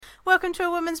Welcome to A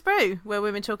Woman's Brew, where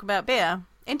women talk about beer.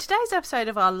 In today's episode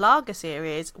of our lager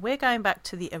series, we're going back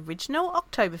to the original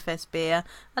Oktoberfest beer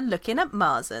and looking at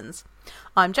Marzen's.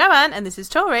 I'm Joanne and this is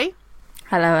Tori.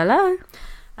 Hello, hello.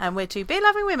 And we're two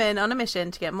beer-loving women on a mission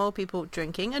to get more people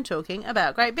drinking and talking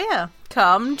about great beer.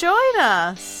 Come join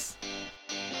us!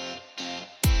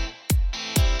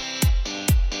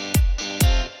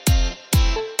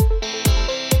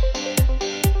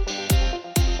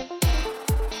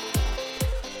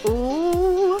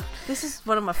 Ooh, this is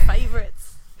one of my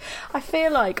favourites. I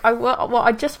feel like,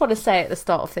 I just want to say at the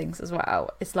start of things as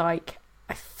well, it's like,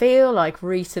 I feel like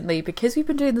recently, because we've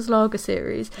been doing this lager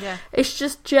series, it's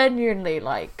just genuinely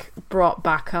like brought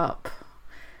back up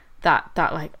that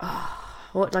like,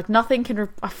 nothing can,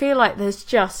 I feel like there's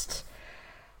just,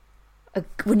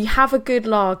 when you have a good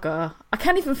lager, I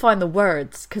can't even find the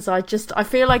words, because I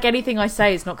feel like anything I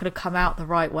say is not going to come out the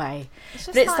right way.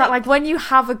 But it's like when you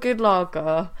have a good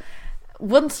lager,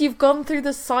 once you've gone through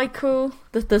the cycle,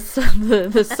 the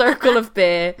circle of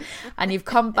beer, and you've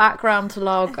come back round to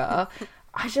lager,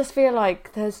 I just feel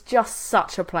like there's just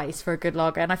such a place for a good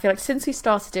lager. And I feel like since we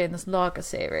started doing this lager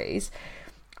series,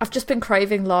 I've just been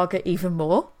craving lager even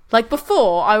more. Like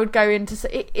before, I would go into,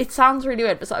 it sounds really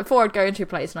weird, but it's like before I'd go into a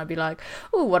place and I'd be like,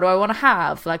 oh, what do I want to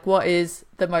have? Like, what is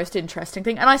the most interesting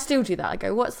thing? And I still do that. I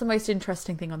go, what's the most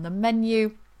interesting thing on the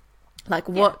menu? Like,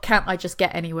 what can't I just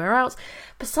get anywhere else?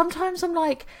 But sometimes I'm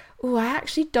like, oh, I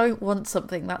actually don't want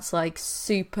something that's like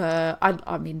super,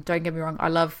 I mean, don't get me wrong, I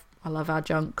love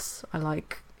adjuncts. I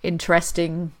like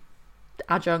interesting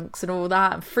adjuncts and all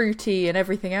that, and fruity and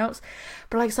everything else.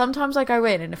 But like sometimes I go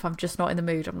in and if I'm just not in the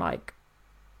mood, I'm like,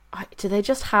 do they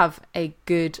just have a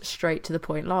good straight to the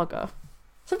point lager?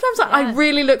 Sometimes I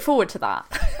really look forward to that.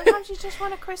 Sometimes you just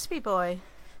want a crispy boy.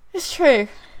 It's true.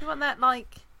 You want that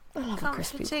like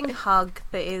comforting hug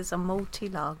that is a malty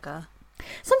lager.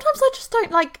 Sometimes I just don't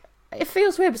like, it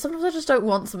feels weird, but sometimes I just don't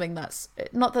want something that's,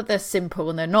 not that they're simple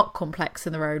and they're not complex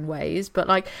in their own ways, but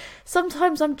like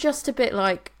sometimes I'm just a bit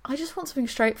like, I just want something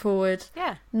straightforward,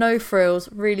 no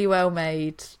frills, really well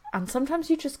made. And sometimes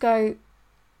you just go,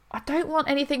 I don't want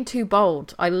anything too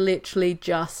bold, I literally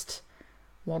just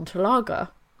want a lager.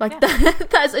 Like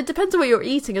that's, it depends on what you're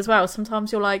eating as well.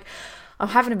 Sometimes you're like, I'm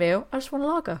having a meal, I just want a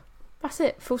lager, that's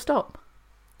it, full stop.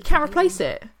 You can't replace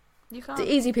it. You can't. It's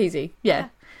easy peasy. Yeah.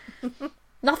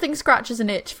 Nothing scratches an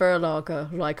itch for a lager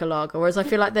like a lager. Whereas I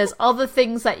feel like there's other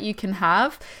things that you can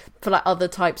have for like other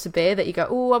types of beer that you go,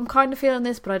 oh, I'm kind of feeling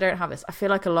this, but I don't have this. I feel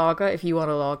like a lager, if you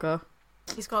want a lager,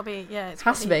 it's got to be, it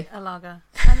has to be a lager.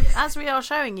 And as we are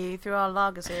showing you through our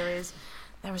lager series,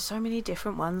 there are so many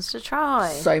different ones to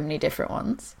try. So many different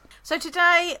ones. So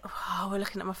today, we're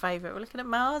looking at my favourite. We're looking at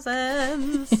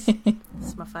Marzen's. This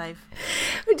is my fave.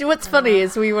 What's funny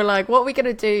is we were like, what are we going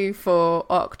to do for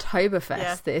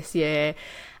Oktoberfest this year?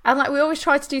 And like we always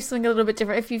try to do something a little bit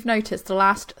different. If you've noticed, the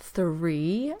last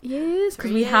 3 years,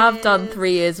 because we have done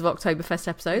 3 years of Oktoberfest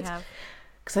episodes.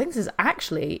 Because I think this is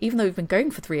actually, even though we've been going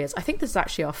for 3 years, I think this is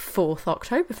actually our 4th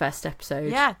Oktoberfest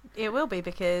episode. Yeah, it will be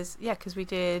because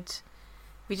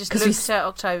we just looked at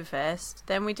Oktoberfest,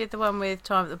 then we did the one with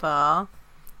Time at the Bar,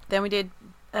 then we did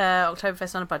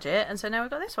Oktoberfest on a budget, and so now we've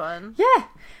got this one. Yeah.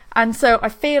 And so I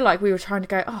feel like we were trying to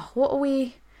go, what are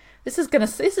we... This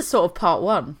is sort of part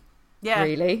one. Yeah.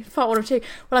 Really. Part 1 or 2.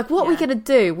 We're like, what are we going to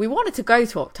do? We wanted to go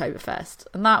to Oktoberfest,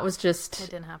 and that was just... It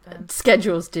didn't happen.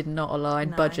 Schedules did not align.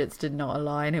 No. Budgets did not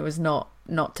align. It was not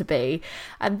to be.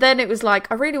 And then it was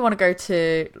like, I really want to go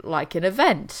to like an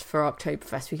event for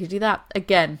Oktoberfest. We could do that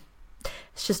again.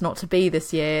 It's just not to be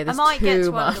this year. There's I might get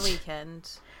to much. One on the weekend.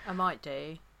 I might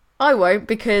do. I won't,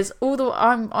 because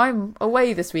I'm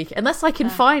away this week. Unless I can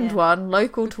find one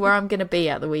local to where I'm going to be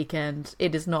at the weekend,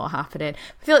 it is not happening.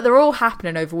 I feel like they're all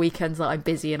happening over weekends that I'm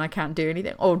busy and I can't do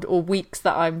anything, or weeks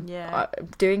that I'm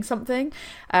doing something.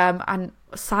 And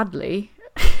sadly,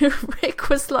 Rick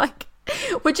was like,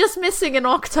 we're just missing an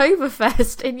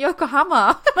Oktoberfest in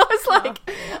Yokohama. And I was like,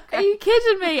 are you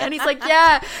kidding me? And he's like,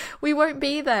 yeah, we won't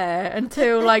be there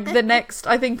until like the next,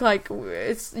 I think like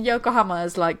it's Yokohama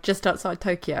is like just outside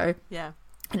Tokyo. Yeah.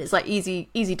 And it's like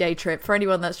easy day trip for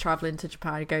anyone that's traveling to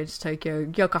Japan and going to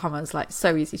Tokyo. Yokohama is like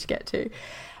so easy to get to.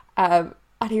 And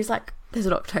he was like, there's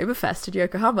an Oktoberfest in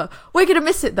Yokohama. We're going to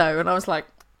miss it though. And I was like,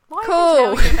 why cool.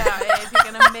 Are you telling me about it if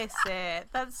you're going to miss it?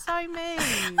 That's so mean.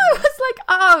 I was like,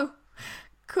 oh,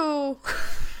 cool.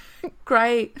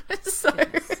 Great.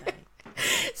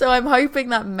 So I'm hoping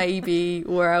that maybe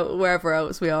wherever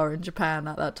else we are in Japan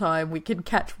at that time, we can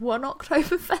catch one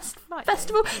Oktoberfest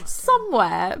festival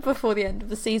somewhere before the end of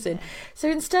the season. So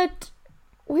instead,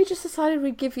 we just decided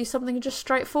we'd give you something just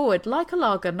straightforward, like a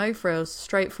lager, no frills,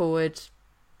 straightforward,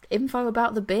 info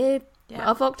about the beer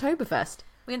of Oktoberfest.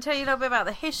 We can tell you a little bit about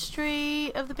the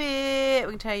history of the beer.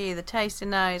 We can tell you the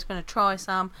tasting notes. Going to try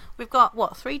some. We've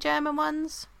got, 3 German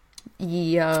ones?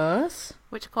 Yes.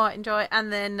 Which I quite enjoy.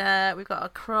 And then we've got a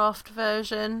craft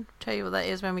version. Tell you what that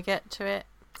is when we get to it.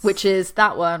 Which is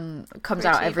that one comes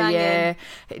out every year.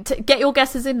 Get your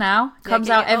guesses in now. Comes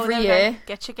out every year.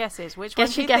 Get your guesses. Which one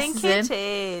do you think it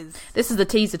is? This is the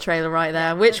teaser trailer right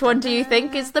there. Which one do you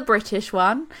think is the British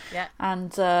one? Yeah.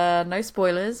 And no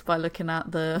spoilers by looking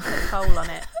at the hole on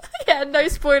it. Yeah, no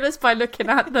spoilers by looking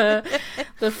at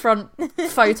the front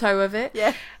photo of it.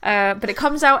 Yeah. But it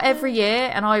comes out every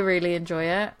year, and I really enjoy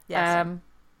it. Yes.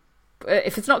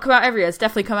 If it's not come out every year, it's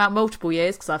definitely come out multiple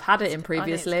years because I've had it in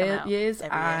previous years,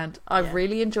 and I've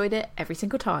really enjoyed it every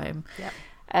single time. Yeah.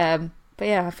 But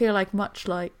yeah, I feel like much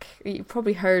like you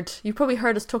probably heard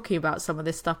us talking about some of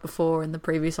this stuff before in the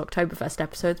previous Oktoberfest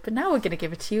episodes, but now we're going to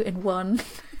give it to you in one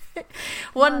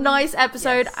nice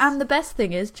episode. Yes. And the best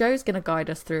thing is Joe's going to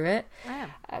guide us through it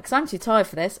because I'm too tired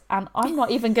for this, and I'm not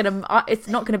even going to. It's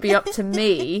not going to be up to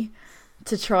me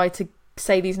to try to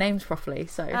say these names properly.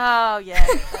 So. Oh yeah.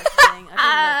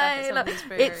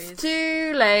 It's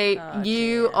too late.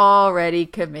 You already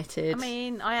committed. I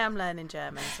mean, I am learning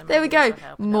German. So there we go.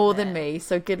 More than me.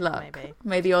 So good luck. Maybe.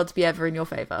 May the odds be ever in your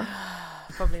favour.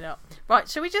 Probably not. Right,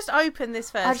 shall we just open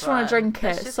this first? I just want to drink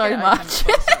it so much.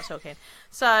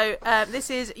 So this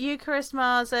is Eucharist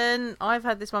Marzen. I've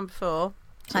had this one before.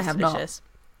 I have delicious.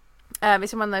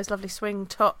 It's in one of those lovely swing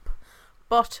top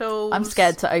bottles. I'm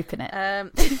scared to open it.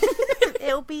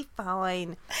 It'll be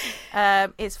fine.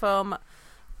 It's from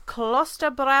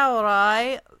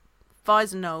Klosterbrauerei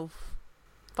Weizenau.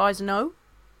 Weizenau?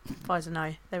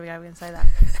 There we go, we can say that.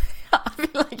 I feel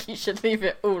like you should leave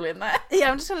it all in there.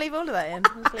 Yeah, I'm just going to leave all of that in.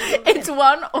 It's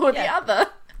one or the other.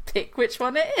 Pick which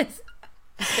one it is.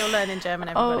 I'm still learning German,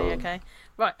 everybody, okay?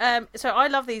 Right, so I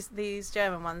love these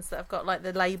German ones that have got like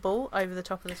the label over the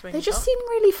top of the swing. They just seem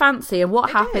really fancy, and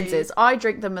what happens is I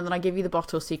drink them and then I give you the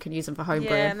bottle so you can use them for homebrew.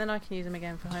 Yeah, and then I can use them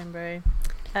again for homebrew.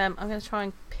 I'm going to try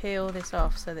and peel this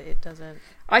off so that it doesn't...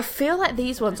 I feel like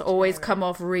these ones always come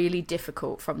off really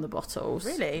difficult from the bottles.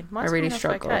 Really? I really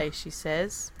struggle. Okay, she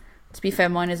says. To be fair,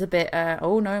 mine is a bit...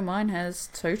 oh no, mine has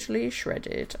totally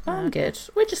shredded. I'm good.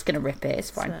 We're just going to rip it,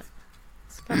 it's fine.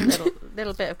 It's got a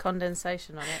little bit of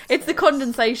condensation on it. It's the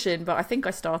condensation, but I think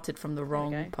I started from the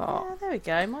wrong part. Yeah, there we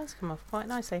go. Mine's come off quite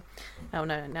nicely. Oh,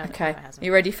 no, okay. No, it hasn't.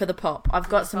 You ready for the pop? I've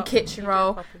got some kitchen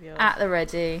roll at the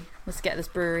ready. Let's get this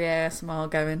brewery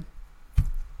ASMR going.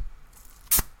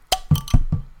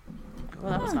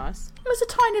 Well, that was nice. It was a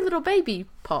tiny little baby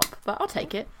pop, but I'll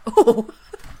take it. Oh,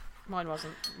 mine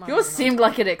wasn't. Yours seemed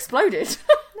like it exploded.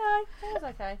 No, it was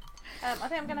okay. I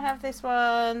think I'm going to have this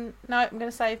one. No, I'm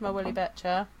going to save my Willy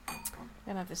Betcher. I'm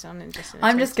going to have this one in just.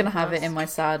 I'm just going to have it in my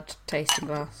sad tasting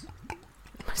glass.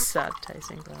 My sad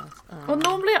tasting glass. Oh. Well,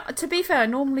 normally, to be fair, I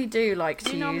normally do like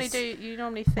to you normally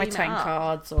theme my it tank up.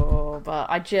 cards, but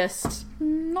I just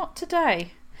not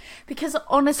today because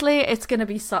honestly, it's going to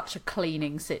be such a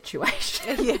cleaning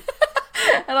situation. Yeah.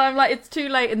 And I'm like, it's too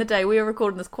late in the day. We are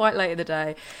recording this quite late in the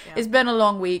day. Yeah. It's been a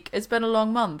long week. It's been a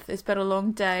long month. It's been a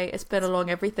long day. It's been a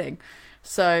long everything.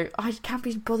 So I can't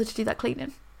be bothered to do that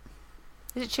cleaning.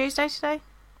 Is it Tuesday today?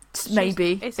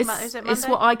 Maybe. Is it Monday? It's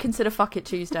what I consider fuck it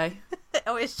Tuesday.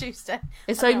 Oh, it's Tuesday.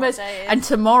 It's almost, and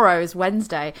tomorrow is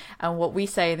Wednesday, and what we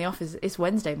say in the office is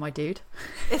Wednesday, my dude.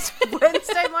 It's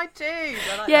Wednesday, my dude.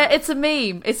 That. It's a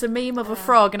meme. It's a meme of a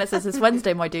frog, and it says it's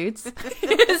Wednesday, my dudes.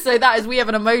 So that is, we have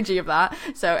an emoji of that.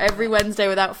 So every Wednesday,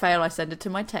 without fail, I send it to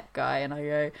my tech guy, and I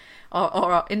go,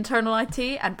 or our internal IT,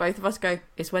 and both of us go,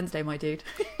 it's Wednesday, my dude.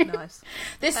 Nice.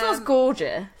 This smells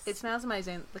gorgeous. It smells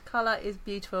amazing. The colour is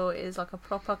beautiful. It is like a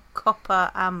proper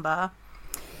copper amber.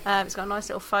 It's got a nice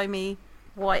little foamy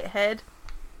white head.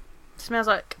 It smells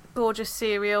like gorgeous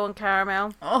cereal and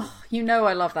caramel. Oh, you know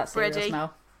I love that cereal bready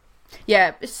smell.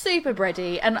 Yeah, it's super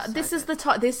bready, and so this is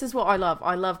this is what I love.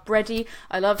 I love bready.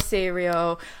 I love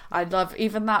cereal. I love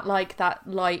even that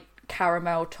light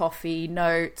caramel toffee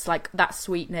notes, like that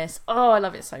sweetness. Oh, I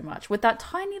love it so much with that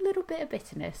tiny little bit of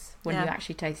bitterness when you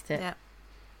actually taste it. Yeah.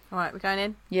 All right, we're going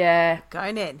in. Yeah,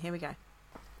 going in. Here we go.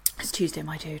 It's Tuesday,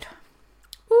 my dude.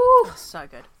 Ooh, so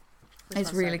good.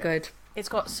 It's really good. It's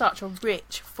got such a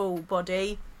rich, full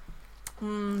body.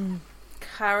 Caramelly,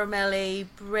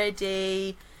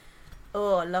 bready.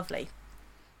 Oh, lovely.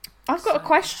 I've got a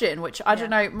question, which I don't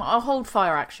know. I'll hold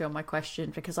fire actually on my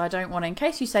question because I don't want to, in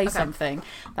case you say something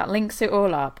that links it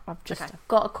all up. I've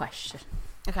got a question.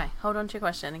 Okay, hold on to your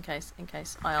question in case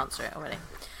I answer it already.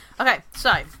 Okay,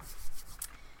 so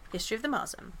history of the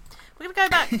Marzen. We're going to go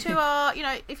back to our,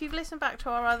 if you've listened back to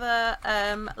our other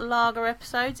lager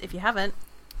episodes, if you haven't,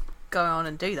 go on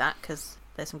and do that, because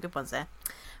there's some good ones there.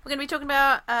 We're going to be talking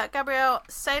about Gabriel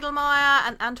Sedelmeier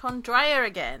and Anton Dreyer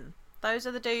again. Those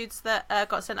are the dudes that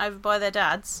got sent over by their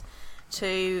dads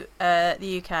to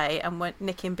the UK and went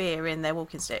nicking beer in their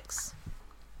walking sticks.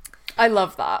 I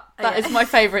love that. That is my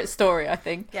favourite story, I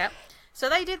think. Yeah. So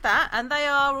they did that, and they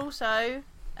are also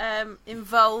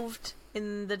involved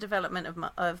in the development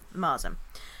of Marzen.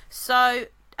 So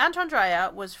Anton Dreyer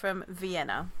was from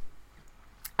Vienna,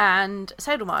 and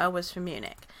Sedelmeier was from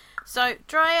Munich. So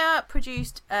Dreyer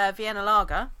produced Vienna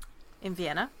lager in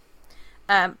Vienna,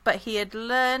 but he had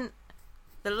learned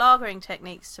the lagering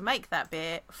techniques to make that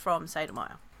beer from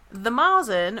Sedelmeier. The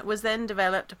Marzen was then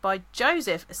developed by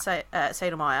Joseph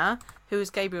Sedelmeier, who was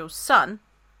Gabriel's son,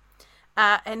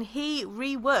 and he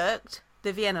reworked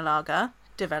the Vienna lager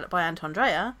developed by Anton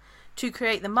Dreyer to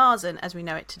create the Marzen as we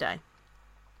know it today.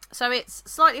 So it's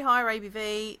slightly higher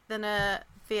ABV than a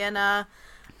Vienna.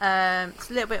 It's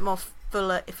a little bit more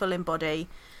full in body.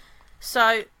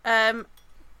 So, and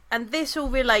this all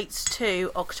relates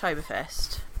to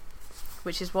Oktoberfest,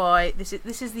 which is why this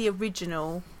is the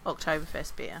original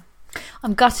Oktoberfest beer.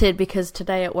 I'm gutted because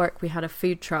today at work we had a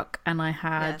food truck and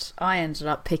I ended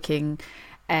up picking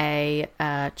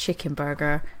a chicken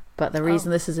burger. But the reason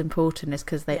this is important is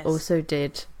because they also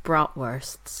did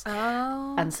bratwursts.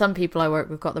 Oh. And some people I work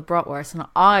with got the bratwurst. And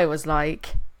I was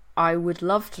like, I would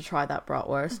love to try that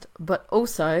bratwurst. But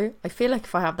also, I feel like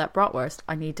if I have that bratwurst,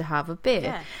 I need to have a beer.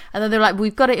 Yeah. And then they're like,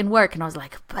 we've got it in work. And I was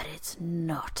like, but it's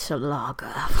not a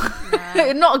lager.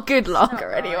 No. Not a good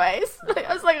lager anyways. Right.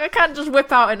 I was like, I can't just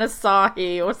whip out an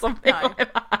Asahi or something like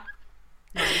that.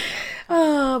 No.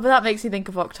 Oh, but that makes me think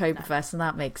of Oktoberfest and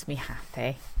that makes me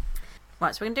happy.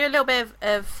 Right, so we're going to do a little bit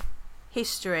of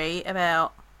history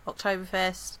about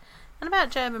Oktoberfest and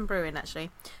about German brewing, actually.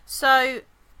 So,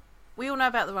 we all know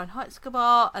about the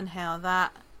Reinheitsgebot and how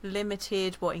that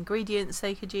limited what ingredients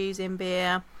they could use in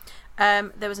beer.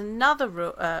 There was another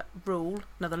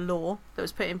another law, that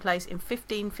was put in place in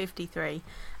 1553,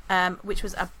 which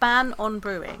was a ban on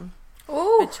brewing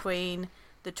between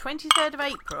the 23rd of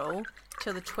April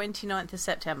till the 29th of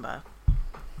September.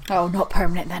 Oh, not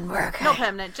permanent then, work. Not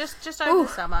permanent, just over the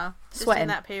summer, just in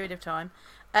that period of time.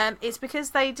 It's because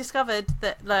they discovered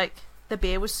that the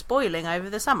beer was spoiling over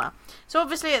the summer. So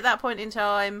obviously at that point in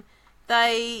time,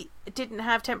 they didn't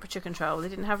have temperature control, they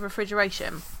didn't have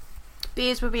refrigeration.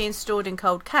 Beers were being stored in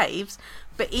cold caves,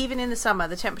 but even in the summer,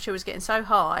 the temperature was getting so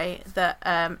high that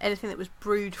anything that was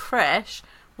brewed fresh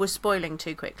was spoiling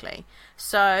too quickly.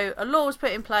 So a law was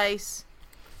put in place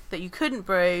that you couldn't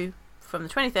brew from the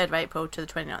 23rd of April to the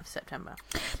 29th of September.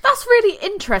 That's really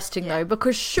interesting though,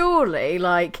 because surely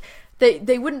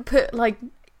they wouldn't put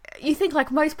you think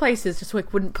most places just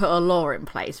wouldn't put a law in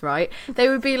place, right? They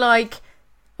would be like,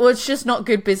 well, it's just not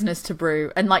good business to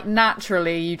brew, and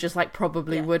naturally you just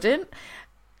probably wouldn't.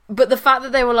 But the fact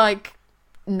that they were like,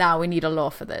 now we need a law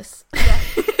for this. Yeah.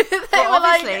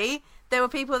 Obviously there were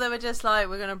people that were just like,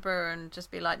 we're gonna brew and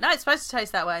just be like, no, it's supposed to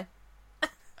taste that way.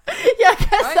 Yeah, I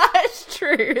guess that is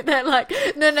true. They're like,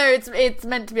 no, it's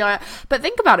meant to be like that. But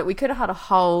think about it, we could have had a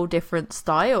whole different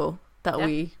style that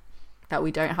we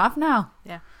don't have now.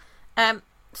 Yeah.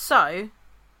 So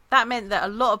that meant that a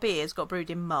lot of beers got brewed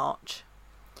in March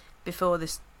before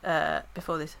this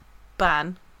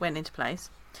ban went into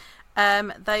place.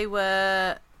 Some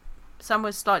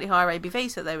were slightly higher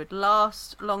ABV, so they would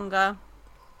last longer.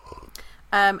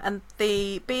 And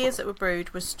the beers that were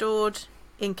brewed were stored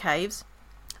in caves.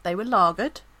 They were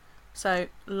lagered, so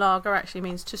lager actually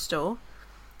means to store.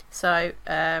 So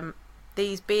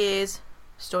these beers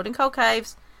stored in cold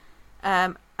caves,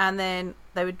 and then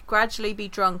they would gradually be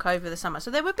drunk over the summer. So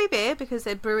there would be beer because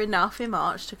they'd brew enough in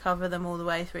March to cover them all the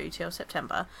way through till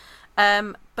September.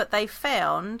 But they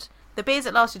found the beers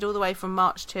that lasted all the way from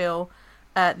March till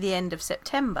the end of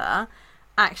September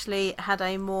actually had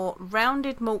a more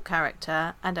rounded malt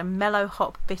character and a mellow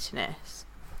hop bitterness.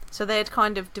 So they had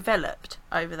kind of developed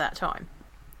over that time.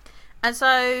 And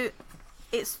so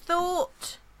it's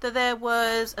thought that there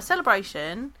was a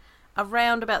celebration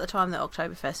around about the time that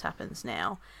Oktoberfest happens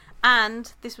now.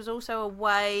 And this was also a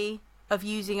way of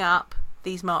using up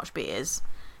these March beers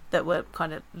that were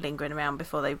kind of lingering around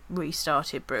before they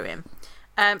restarted brewing.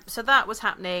 So that was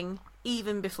happening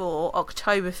even before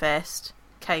Oktoberfest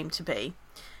came to be.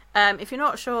 If you're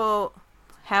not sure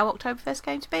how Oktoberfest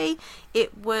came to be,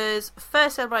 it was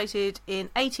first celebrated in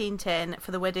 1810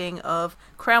 for the wedding of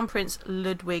Crown Prince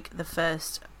Ludwig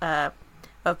I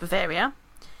of Bavaria.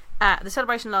 The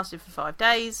celebration lasted for 5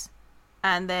 days.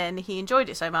 And then he enjoyed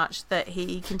it so much that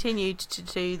he continued to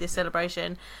do this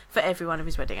celebration for every one of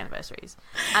his wedding anniversaries.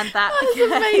 And that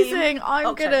is amazing.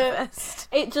 Oktoberfest.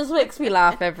 It just makes me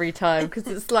laugh every time because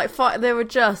it's like they were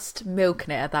just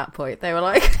milking it at that point. They were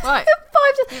like, right.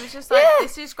 5 days. He was just like,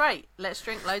 this is great. Let's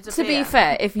drink loads of beer. To be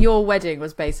fair, if your wedding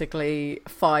was basically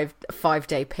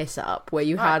 5-day piss up where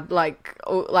you had like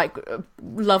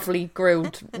lovely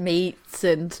grilled meats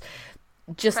and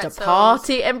just pretzels. A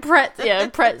party and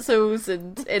pretzels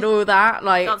and all that,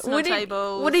 like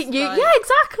wouldn't you? Yeah,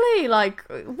 exactly. Like,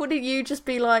 wouldn't you just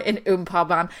be like an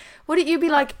man? Wouldn't you be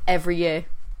like every year?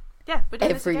 Yeah, we're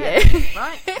doing every this again. year.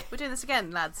 Right, we're doing this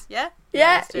again, lads. Yeah,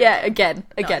 again.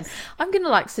 Nice. I'm gonna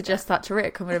like suggest that to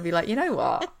Rick. I'm gonna be like, you know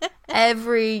what?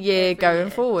 Every year going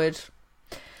forward,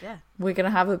 we're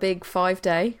gonna have a big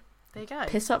 5-day. There you go.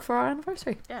 Piss up for our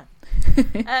anniversary. Yeah.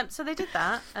 So they did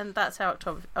that, and that's how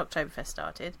Oktoberfest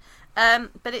started.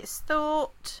 But it's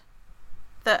thought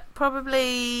that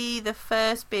probably the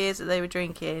first beers that they were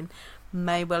drinking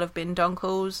may well have been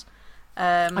Dunkels.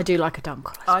 I do like a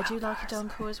Dunkel as well. I do like a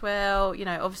Dunkel as well. You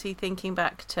know, obviously thinking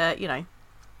back to,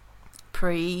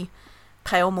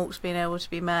 pre-pale malts being able to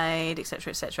be made,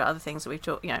 etc., etc., other things that we've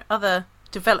talked, other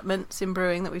developments in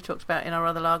brewing that we've talked about in our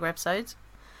other lager episodes.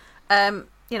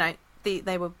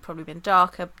 They would probably been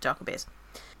darker beers.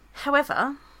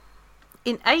 However,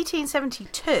 in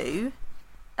 1872,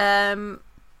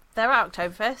 they're at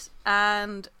Oktoberfest,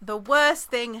 and the worst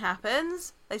thing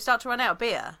happens. They start to run out of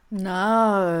beer.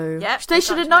 No. Yep, they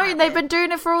should have known. They've been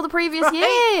doing it for all the previous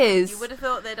years. You would have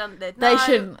thought they'd know. They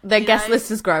shouldn't. Their guest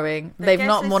list is growing. They've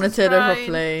not monitored it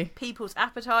properly. People's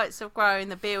appetites have grown.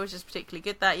 The beer was just particularly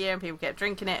good that year, and people kept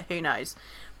drinking it. Who knows?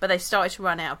 But they started to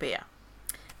run out of beer.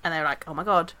 And they were like, oh my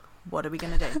God, what are we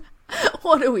going to do?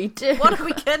 What do we do? What are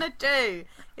we going to do?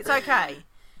 It's okay.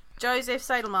 Joseph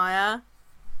Sadelmeyer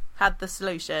had the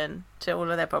solution to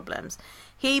all of their problems.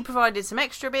 He provided some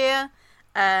extra beer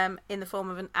in the form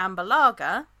of an amber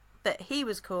lager that he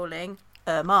was calling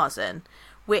Marzen,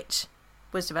 which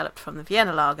was developed from the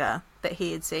Vienna lager that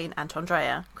he had seen Anton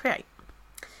Dreher create.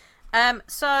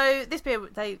 So this beer,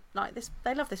 they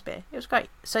love this beer. It was great.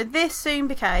 So this soon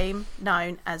became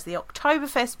known as the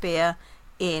Oktoberfest beer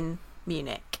in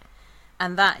Munich.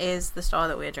 And that is the style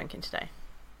that we're drinking today.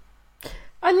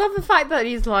 I love the fact that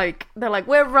they're like,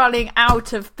 we're running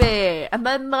out of beer. And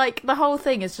then like the whole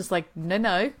thing is just like,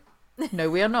 no,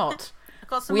 we are not.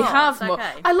 We have more.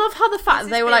 Okay. I love how the fact that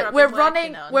they were like, we're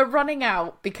running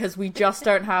out because we just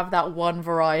don't have that one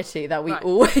variety that we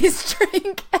always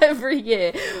drink every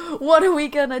year. What are we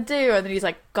gonna do? And then he's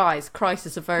like, guys,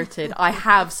 crisis averted. I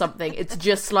have something. It's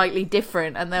just slightly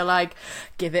different. And they're like,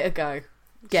 give it a go.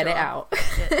 Get it out.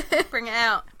 Bring it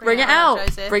out. Bring it out.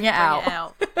 Joseph. Bring it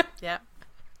out. Yeah.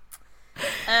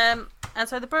 And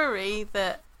so the brewery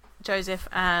that Joseph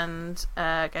and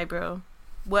Gabriel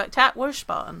worked at was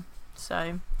Spartan.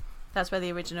 So that's where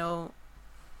the original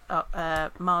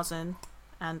Marzen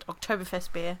and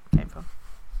Oktoberfest beer came from.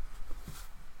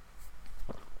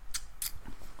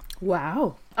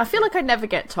 Wow. I feel like I never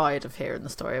get tired of hearing the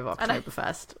story of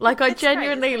Oktoberfest. Like, I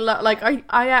genuinely,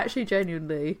 I actually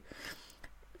genuinely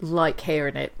like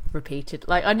hearing it repeated.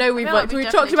 Like, I know we've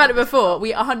talked about it before.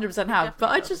 We 100% have,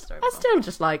 but I still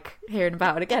just like hearing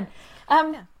about it again.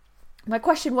 My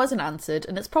question wasn't answered,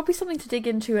 and it's probably something to dig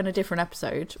into in a different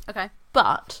episode. Okay.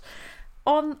 But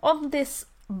on this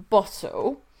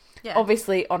bottle,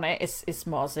 obviously on it is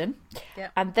Marzen. Yeah.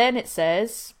 And then it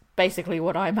says basically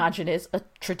what I imagine is a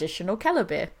traditional Keller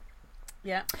beer.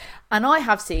 Yeah. And I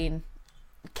have seen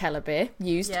Keller beer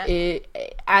used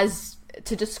as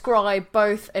to describe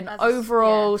both an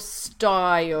overall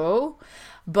style,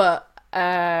 but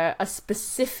a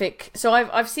specific. So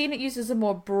I've seen it used as a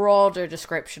more broader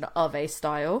description of a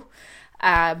style,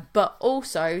 but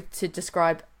also to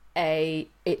describe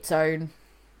its own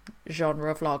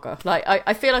genre of lager. Like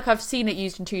I feel like I've seen it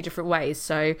used in two different ways.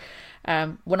 So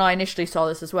when I initially saw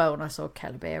this as well, when I saw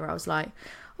Keller beer, I was like,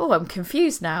 oh, I'm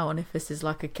confused now on if this is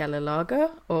like a Keller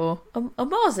lager or a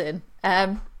Marzen.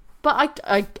 But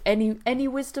I any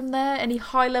wisdom there? Any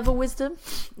high level wisdom?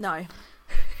 No.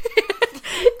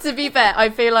 To be fair, I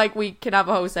feel like we can have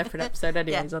a whole separate episode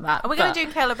anyways on that. And we're going to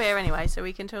do Keller beer anyway, so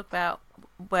we can talk about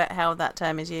how that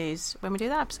term is used when we do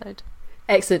that episode.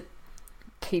 Excellent.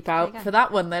 Keep out for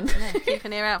that one then. Yeah, keep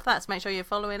an ear out for that. So make sure you're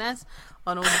following us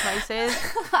on all the places.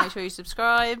 Make sure you're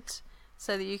subscribed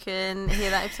so that you can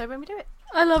hear that episode when we do it.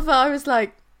 I love that. I was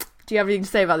like, do you have anything to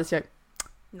say about this joke?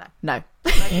 No.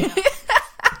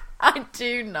 I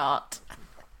do not.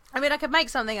 I mean, I could make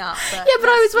something up, but,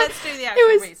 let's do the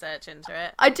actual research into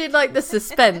it. I did like the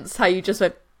suspense, how you just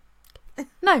went,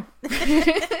 no.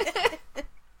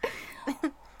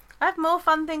 I have more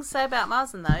fun things to say about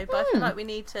Marzen though, but I feel like we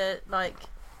need to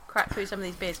crack through some of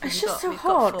these beers. It's just so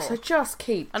hard, so just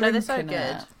keep I know, they're so drinking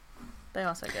good. it. They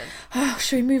are so good.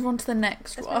 Should we move on to the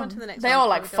next Let's one? move on to the next they one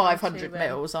are before like we go on 500 to,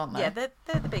 mils, aren't they? Yeah, they're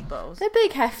the big bottles. They're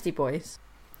big, hefty boys.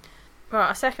 Right,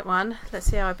 our second one. Let's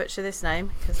see how I butcher this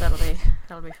name, because that'll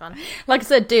be fun. Like I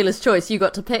said, dealer's choice. You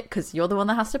got to pick because you're the one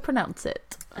that has to pronounce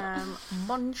it.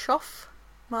 Monshoff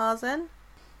Marzen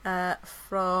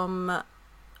from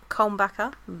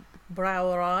Kolmbacher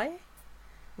Brauerei. I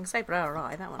can say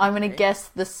Brauerei, that one. I'm going to guess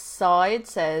the side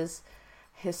says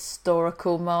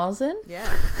historical Marzen. Yeah,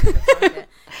 looks like it.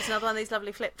 It's another one of these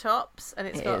lovely flip tops, and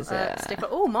it's got a sticker.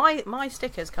 Oh, my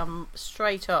stickers come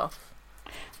straight off.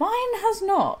 Mine has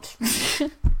not.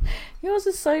 Yours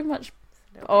is so much.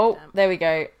 Oh, there we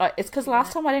go. It's because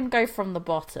last time I didn't go from the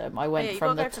bottom. I went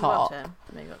from the top.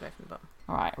 No, you got to go from the bottom.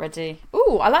 All right, ready.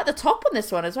 Ooh, I like the top on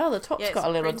this one as well. The top's got a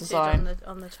little design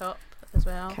on the top as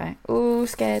well. Okay. Ooh,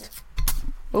 scared.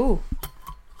 Ooh,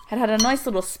 it had a nice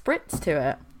little spritz to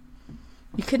it.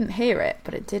 You couldn't hear it,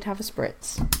 but it did have a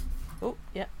spritz. Oh,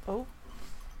 yeah. Oh,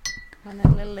 a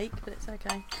little leak, but it's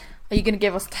okay. Are you going to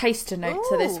give us taster note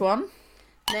to this one?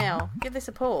 Now, give this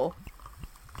a pour.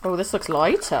 Oh, this looks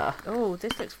lighter. Oh,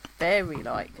 this looks very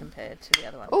light compared to the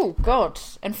other one. Oh, God.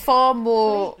 And far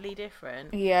more... completely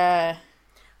different. Yeah.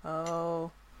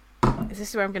 Oh. This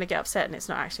is where I'm going to get upset and it's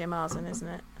not actually a Marzen, isn't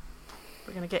it?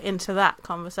 We're going to get into that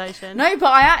conversation. No, but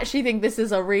I actually think this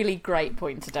is a really great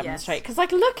point to demonstrate. Because,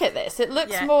 look at this. It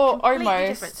looks more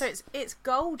almost... different. So it's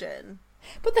golden.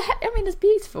 But it's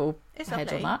beautiful. It's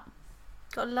head lovely. on that.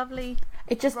 Got a lovely...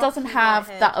 It just doesn't have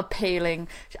that appealing...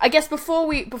 I guess before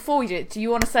we do it, do you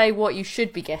want to say what you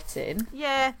should be getting?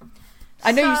 Yeah.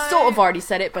 I know you sort of already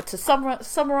said it, but to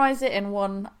summarise it in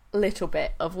one little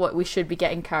bit of what we should be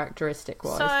getting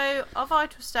characteristic-wise. So, our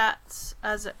vital stats,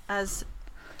 as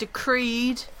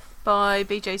decreed by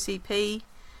BJCP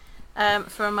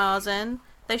for a Marzen,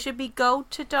 they should be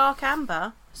gold to dark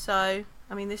amber. So,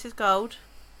 I mean, this is gold.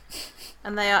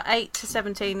 And they are 8 to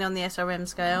 17 on the SRM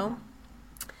scale.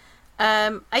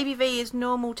 ABV is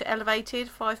normal to elevated,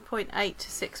 5.8 to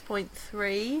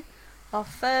 6.3. Our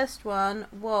first one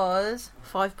was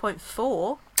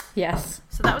 5.4. Yes.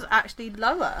 So that was actually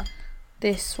lower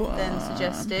This one than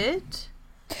suggested.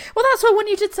 Well, that's what when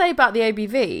you did say about the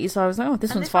ABVs, I was like, oh,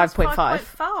 this one's 5.5.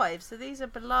 5.5. So these are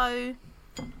below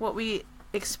what we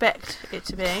expect it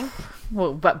to be.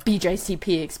 Well, but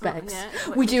BJCP expects. Yeah,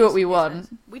 we do what we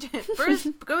want. We do. Brew's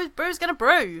going to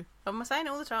brew. I'm saying it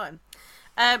all the time.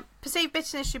 Perceived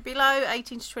bitterness should be low,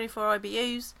 18 to 24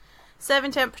 IBUs.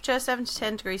 Serving temperature, 7 to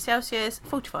 10 degrees Celsius,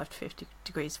 45 to 50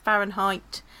 degrees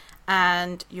Fahrenheit.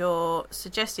 And your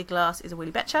suggested glass is a Willy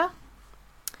Betcher,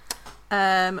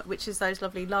 which is those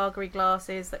lovely lagery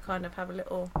glasses that kind of have a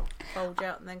little bulge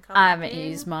out and then come I haven't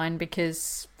in. used mine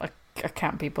because I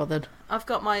can't be bothered. I've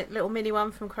got my little mini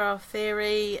one from Craft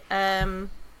Theory.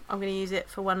 I'm going to use it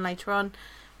for one later on.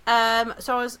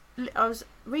 So I was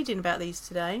reading about these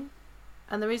today.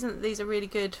 And the reason that these are really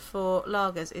good for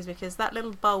lagers is because that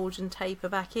little bulge and taper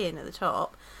back in at the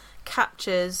top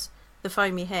captures the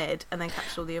foamy head and then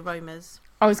captures all the aromas.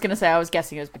 I was going to say, I was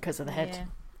guessing it was because of the head. Yeah.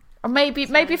 Or maybe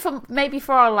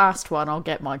for our last one, I'll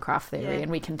get my Craft Theory and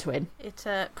we can twin. It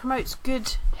promotes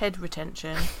good head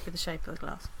retention with the shape of the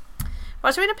glass.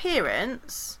 Right, so in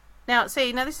appearance, now this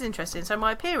is interesting. So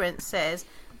my appearance says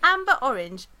amber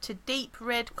orange to deep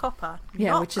red copper,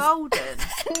 not golden.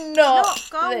 not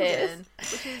golden.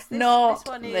 This. Which is this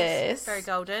one this. is very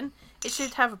golden. It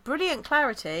should have a brilliant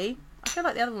clarity. I feel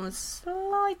like the other one was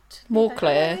slightly more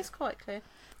clear. Yeah, it's quite clear.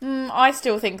 I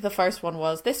still think the first one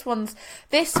was. This one,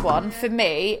 for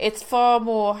me, it's far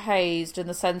more hazed in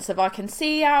the sense of I can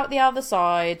see out the other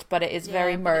side, but it is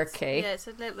very murky. There's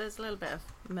a little bit of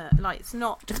it's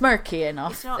not. It's murky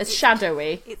enough. It's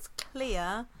shadowy. It's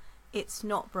clear. It's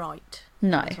not bright.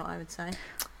 No. That's what I would say.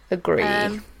 Agree.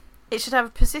 It should have a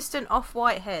persistent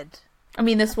off-white head. I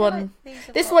mean, this one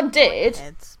did.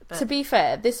 Heads, to be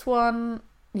fair, this one,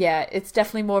 yeah, it's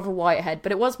definitely more of a white head,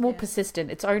 but it was more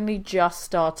persistent. It's only just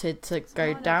started to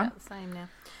go down. About the same now.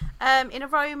 In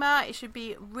aroma, it should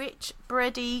be rich,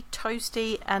 bready,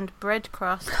 toasty, and bread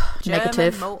crust.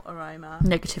 Negative. German malt aroma.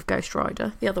 Negative Ghost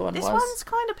Rider. The other one this was. This one's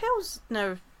kind of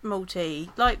Pilsner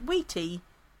malty, like wheaty.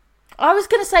 I was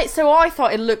going to say, so I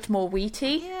thought it looked more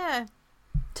wheaty. Yeah.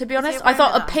 To be honest, I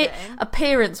thought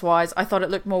appearance-wise, I thought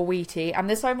it looked more wheaty, and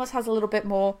this almost has a little bit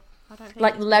more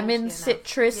like lemon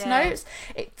citrus notes.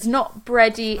 It's not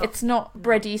bready. It's not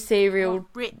bready cereal.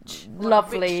 Rich,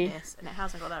 lovely, richness, and it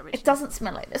hasn't got that richness. It doesn't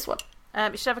smell like this one.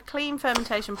 It should have a clean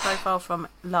fermentation profile from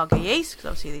lager yeast, because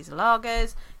obviously these are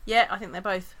lagers. Yeah, I think they're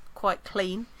both quite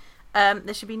clean.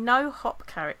 There should be no hop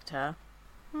character.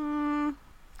 I'm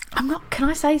not. Can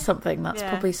I say something that's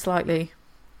probably slightly?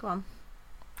 Go on.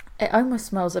 It almost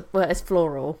smells. Well, it's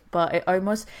floral, but it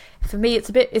almost, for me,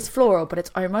 it's floral, but it's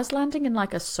almost landing in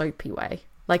like a soapy way,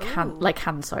 like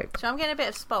hand soap. So I'm getting a bit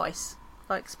of spice,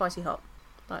 like spicy hop,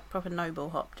 like proper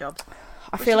noble hop jobs.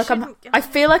 I feel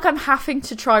like I'm having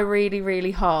to try really,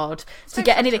 really hard to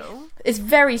get anything. It's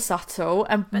very subtle,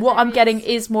 and what I'm getting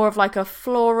is more of like a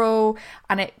floral,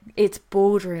 and it's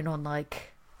bordering on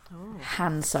like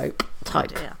hand soap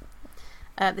type.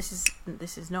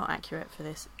 This is not accurate for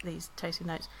these tasting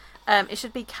notes. It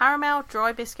should be caramel,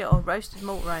 dry biscuit, or roasted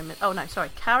malt aromas. Oh no,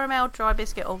 sorry, caramel, dry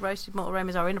biscuit, or roasted malt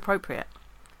aromas are inappropriate.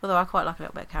 Although I quite like a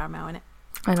little bit of caramel in it.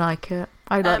 I like it.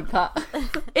 I like that.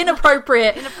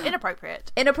 Inappropriate.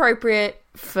 Inappropriate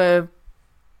for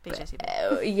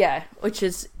which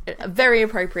is very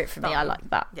appropriate for me. I like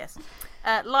that. Yes.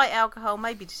 Light alcohol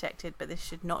may be detected, but this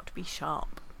should not be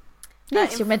sharp.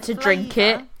 Yes, you're meant to drink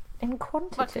it in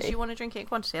quantity. Well, because you want to drink it in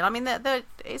quantity. I mean,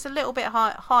 it's a little bit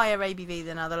higher ABV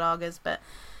than other lagers, but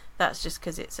that's just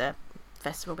because it's a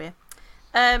festival beer.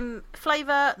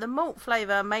 Flavour. The malt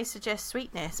flavour may suggest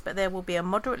sweetness, but there will be a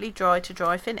moderately dry to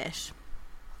dry finish.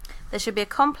 There should be a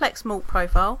complex malt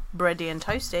profile, bready and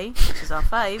toasty, which is our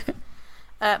fave.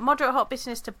 Moderate hot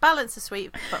bitterness to balance the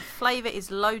sweet, but flavour is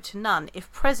low to none.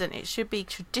 If present, it should be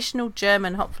traditional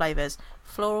German hop flavours.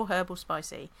 Floral, herbal,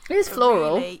 spicy. It is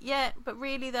floral. Really, but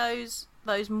really those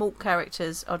malt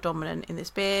characters are dominant in this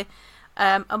beer.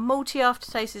 A malty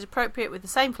aftertaste is appropriate with the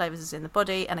same flavours as in the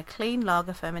body, and a clean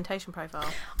lager fermentation profile.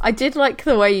 I did like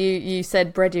the way you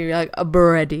said bready, like a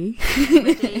bready.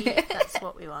 That's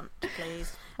what we want,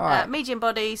 please. Right. Medium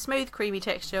body, smooth creamy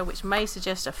texture, which may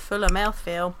suggest a fuller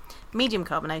mouthfeel. Medium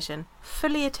carbonation,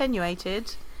 fully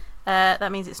attenuated.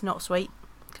 That means it's not sweet,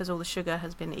 because all the sugar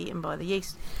has been eaten by the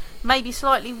yeast. Maybe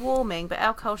slightly warming, but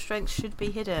alcohol strength should be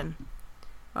hidden.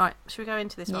 Right, should we go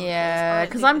into this one? Yeah,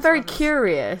 because I'm very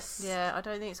curious. Yeah, I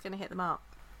don't think it's going to hit the mark.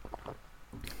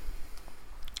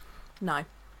 No.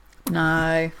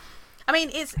 I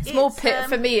mean, it's more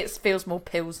for me. It feels more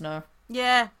pilsner.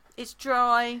 Yeah, it's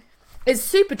dry. It's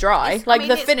super dry.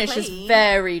 The finish is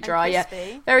very dry. Yeah,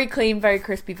 very clean, very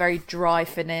crispy, very dry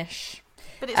finish.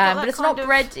 But it's not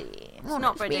bready. It's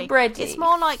not bready. It's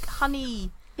more like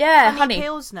honey. Yeah, honey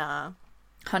pilsner.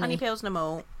 Honey pilsner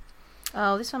malt.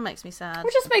 Oh, this one makes me sad.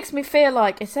 It just makes me feel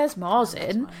like it says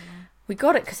Marzen. We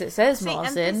got it because it says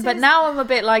Marzen, but now I'm a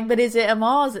bit like, but is it a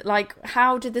Marzen? Like,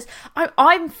 how did this?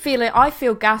 I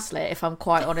feel gaslit, if I'm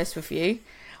quite honest with you.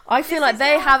 I feel like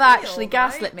they have actually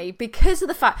gaslit me because of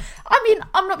the fact. I mean,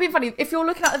 I'm not being funny. If you're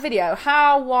looking at the video,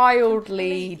 how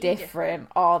wildly different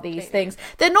are these things?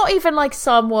 They're not even like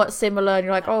somewhat similar, and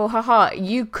you're like, oh, haha,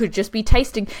 you could just be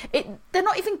tasting it. They're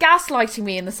not even gaslighting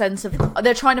me in the sense of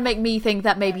they're trying to make me think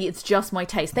that maybe it's just my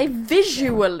taste. They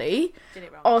visually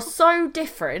are so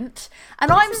different,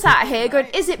 and I'm sat here going,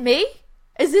 is it me?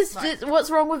 Is this just, what's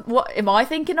wrong with what? Am I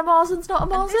thinking a Marzen's not a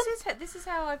Marzen? This is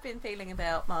how I've been feeling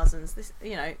about Marzens. This,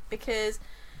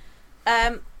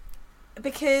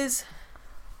 because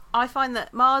I find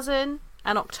that Marzen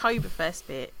and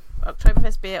Oktoberfest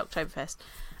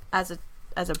as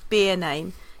a beer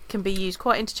name can be used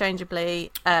quite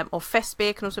interchangeably, or Fest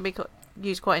beer can also be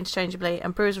used quite interchangeably,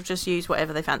 and brewers will just use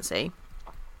whatever they fancy,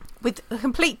 with a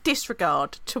complete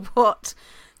disregard to what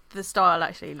the style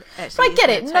actually I get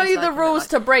it. Know the rules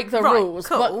to break the rules,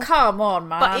 cool. But come on,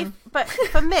 man. But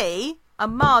for me, a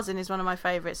Marzen is one of my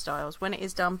favourite styles when it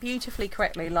is done beautifully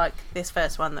correctly, like this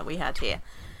first one that we had here.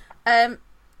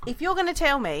 If you're going to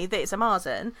tell me that it's a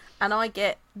Marzen and I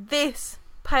get this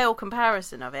pale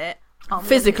comparison of it, I'm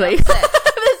physically,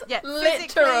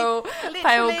 literal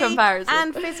pale comparison,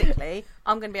 and physically,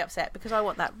 I'm going to be upset because I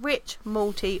want that rich,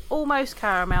 malty, almost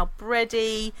caramel,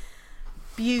 bready,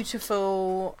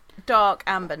 beautiful dark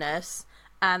amberness,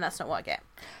 and that's not what I get.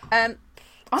 I'm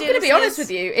going to be honest with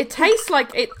you. It tastes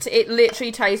like it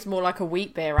literally tastes more like a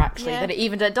wheat beer actually than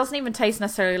it doesn't even taste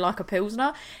necessarily like a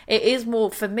pilsner. It is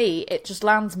more, for me, it just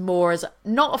lands more as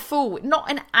not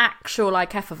an actual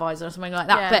like Hefeweizen or something like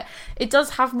that, but it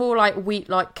does have more like wheat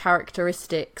like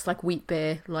characteristics, like wheat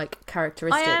beer like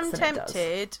characteristics. I am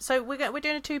tempted. So we're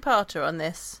doing a two-parter on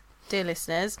this, dear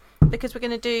listeners, because we're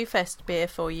going to do Fest beer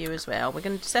for you as well. We're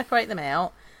going to separate them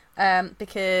out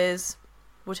because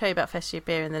we'll tell you about Fest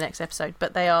beer in the next episode,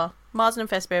 but Marzen and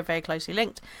Fest beer are very closely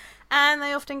linked, and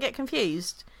they often get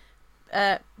confused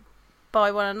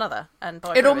by one another and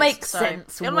by it'll brewers. Make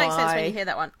sense. It'll make sense when you hear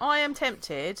that one. I am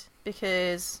tempted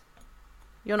because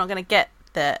you're not going to get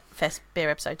the Fest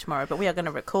beer episode tomorrow, but we are going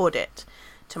to record it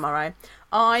tomorrow.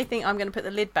 I think I'm going to put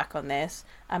the lid back on this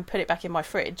and put it back in my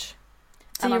fridge.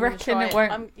 Do you reckon it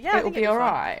won't? It'll be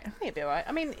alright. I think it'll be alright.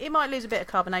 I mean, it might lose a bit of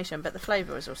carbonation, but the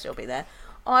flavours will still be there.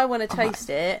 I want to taste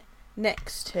it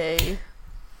next to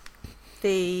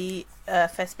the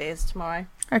fest beers tomorrow.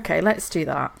 Okay, let's do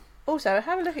that. Also,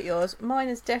 have a look at yours. Mine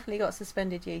has definitely got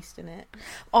suspended yeast in it.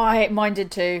 Mine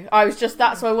did too.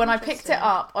 That's why when I picked it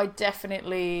up, I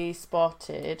definitely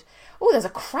spotted. Oh, there's a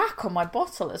crack on my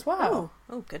bottle as well.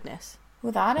 Oh goodness.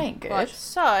 Well, that ain't good. Right,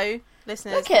 so,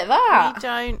 listeners, look at that. We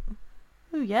don't.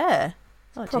 Oh yeah.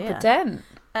 Proper dent.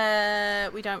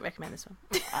 We don't recommend this one.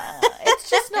 It's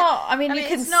just not. I mean, you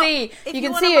can see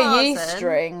a yeast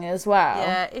ring as well.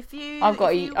 Yeah, I've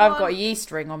got a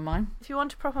yeast ring on mine. If you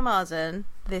want a proper Marzen,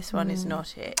 this one is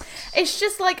not it. It's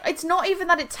just like, it's not even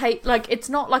that it tastes like, it's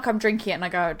not like I'm drinking it and I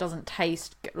go, it doesn't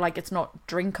taste like, it's not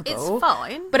drinkable. It's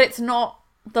fine, but it's not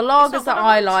the lagers that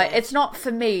I like. It's not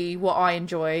for me what I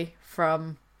enjoy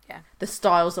from the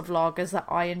styles of lagers that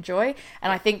I enjoy.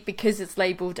 And I think because it's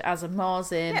labelled as a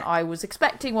Marzen, I was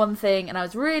expecting one thing and I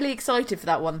was really excited for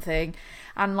that one thing.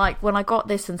 And like when I got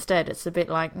this instead, it's a bit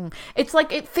like, it's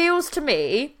like, it feels to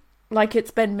me like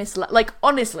it's been like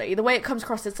honestly, the way it comes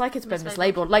across, it's like it's been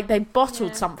mislabeled. Like they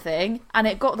bottled something and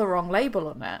it got the wrong label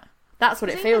on it. That's what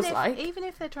it feels like. Even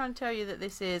if they're trying to tell you that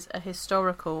this is a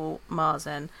historical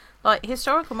Marzen, like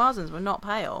historical Marzens were not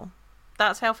pale.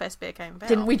 That's how fest beer came about.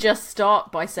 Didn't we just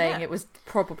start by saying it was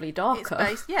probably darker?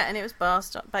 And it was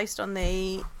based on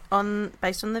the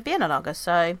Vienna lager.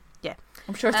 So yeah,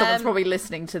 I'm sure someone's probably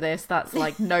listening to this that's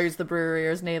like knows the brewery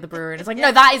or is near the brewery and it's like,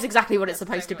 no, that is exactly what it's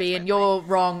supposed to be, and you're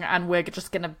wrong, and we're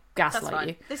just gonna gaslight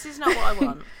you. This is not what I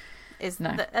want.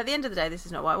 At the end of the day, this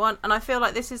is not what I want, and I feel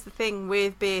like this is the thing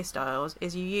with beer styles: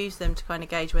 is you use them to kind of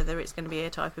gauge whether it's going to be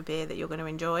a type of beer that you're going to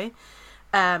enjoy.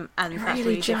 And it that's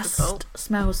really just difficult.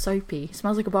 Smells soapy. It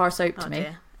smells like a bar of soap to me.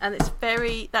 Dear. And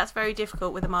that's very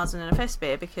difficult with a Marzen and a fest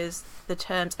beer because the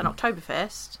terms, and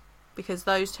Oktoberfest, because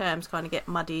those terms kind of get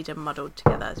muddied and muddled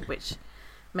together, which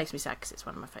makes me sad because it's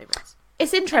one of my favourites.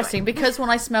 It's interesting because when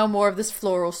I smell more of this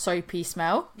floral soapy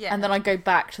smell, and then I go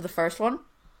back to the first one,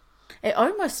 it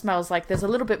almost smells like there's a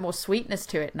little bit more sweetness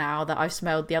to it now that I've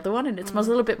smelled the other one, and it smells a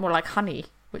little bit more like honey,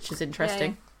 which is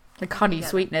interesting. Yeah. Like honey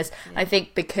sweetness, I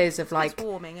think, because of like it's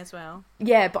warming as well.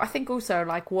 Yeah, but I think also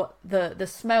like what the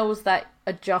smells that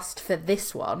adjust for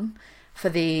this one, for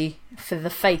the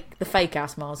fake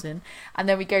ass Marzen, and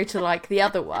then we go to like the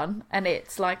other one, and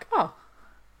it's like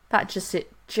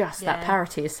that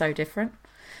parity is so different.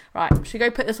 Right, should we go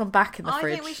put this one back in the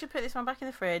fridge? I think we should put this one back in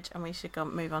the fridge, and we should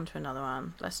move on to another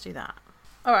one. Let's do that.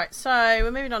 Alright, so we're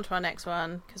moving on to our next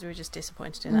one because we were just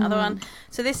disappointed in the other one.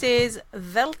 So this is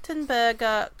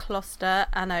Weltenberger Kloster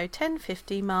Anno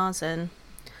 1050 Marzen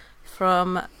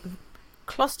from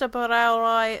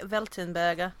Klosterbrauerei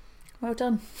Weltenberger. Well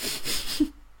done.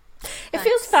 It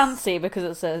feels fancy because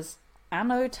it says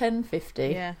Anno 1050.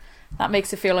 Yeah. That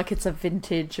makes it feel like it's a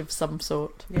vintage of some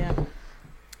sort. Yeah.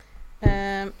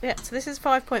 So this is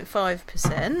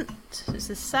 5.5%. It's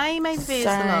the same ABV as the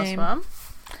last one.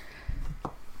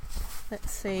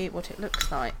 Let's see what it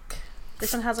looks like.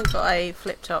 This one hasn't got a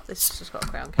flip top. This has just got a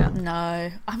crown cap.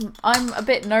 No, I'm a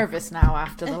bit nervous now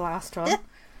after the last one.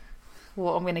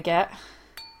 What I'm gonna get?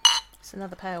 It's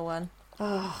another pale one.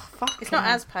 Oh, fuck! It's not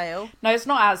as pale. No, it's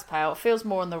not as pale. It feels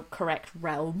more in the correct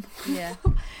realm. Yeah.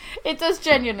 It does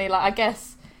genuinely. Like, I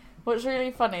guess what's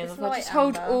really funny is if I just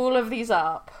hold all of these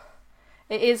up,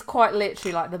 it is quite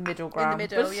literally like the middle ground. In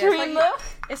the middle, yeah.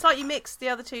 It's like you mix the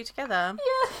other two together.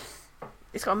 Yeah.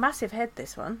 It's got a massive head,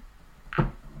 this one.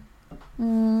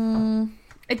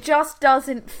 It just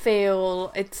doesn't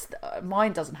feel...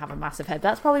 mine doesn't have a massive head.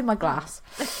 That's probably my glass.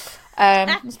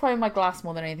 It's probably my glass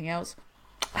more than anything else.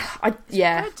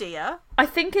 Dear. I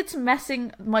think it's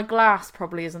messing... My glass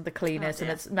probably isn't the cleanest, and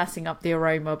it's messing up the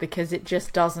aroma because it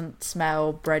just doesn't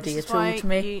smell bready at all to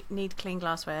me. You need clean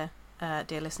glassware,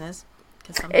 dear listeners,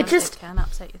 because sometimes it can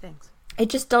upset your things. It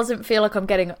just doesn't feel like I'm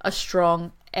getting a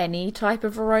strong any type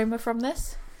of aroma from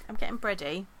this. I'm getting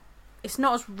bready. It's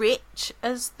not as rich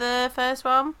as the first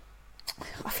one.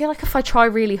 I feel like if I try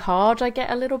really hard, I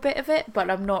get a little bit of it, but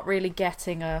I'm not really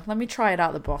getting a... Let me try it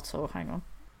out the bottle. Hang on.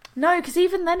 No, because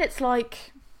even then it's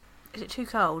like... Is it too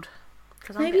cold?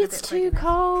 Maybe it's too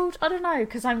cold. I don't know,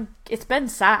 because it's been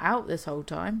sat out this whole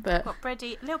time, but... Got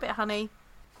bready, a little bit of honey.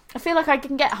 I feel like I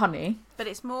can get honey. But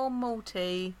it's more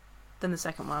malty than the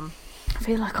second one. I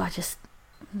feel like I just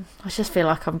feel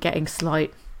like I'm getting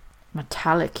slight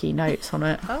metallic-y notes on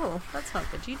it. Oh, that's not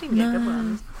good. You didn't get good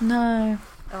ones. No.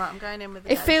 Alright, I'm going in with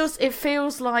the It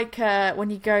feels like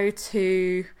when you go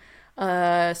to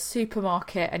a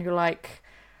supermarket and you're like,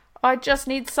 I just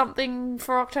need something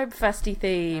for Oktoberfesty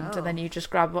themed, and then you just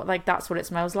grab what, like, that's what it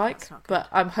smells like. That's not good. But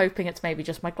I'm hoping it's maybe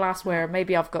just my glassware.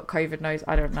 Maybe I've got COVID nose.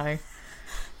 I don't know.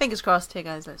 Fingers crossed. Here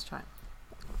goes. Let's try it.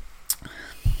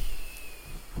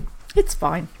 It's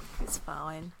fine. It's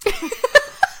fine. I'm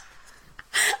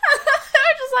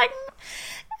just like,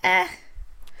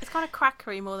 It's kind of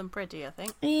crackery more than bready, I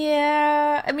think.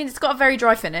 Yeah. I mean, it's got a very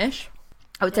dry finish.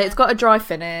 I would say it's got a dry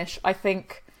finish. I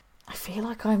feel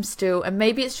like I'm still, and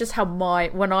maybe it's just how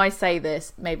when I say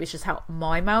this, maybe it's just how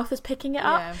my mouth is picking it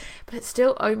up. But it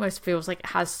still almost feels like it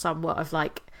has somewhat of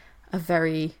like a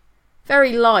very,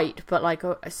 very light, but like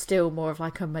still more of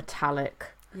like a metallic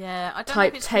I don't type know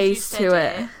if it's 'cause you taste said to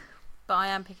it. But I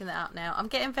am picking that up now. I'm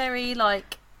getting very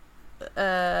like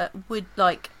wood,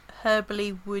 like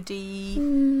herbally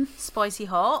woody, spicy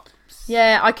hops.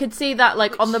 Yeah, I could see that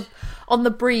like on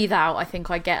the breathe out. I think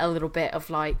I get a little bit of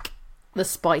like the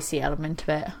spicy element of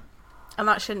it, and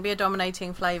that shouldn't be a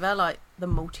dominating flavour. Like the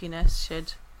maltiness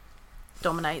should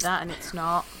dominate that, and it's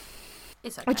not.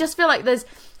 It's okay. I just feel like there's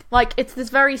like it's this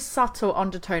very subtle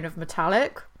undertone of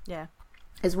metallic. Yeah.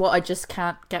 Is what I just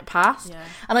can't get past. Yeah.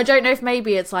 And I don't know if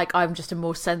maybe it's like I'm just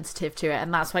more sensitive to it,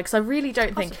 and that's why, because I really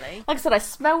don't think, like I said, I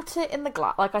smelt it in the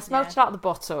glass, like I smelt it out of the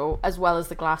bottle as well as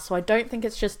the glass, so I don't think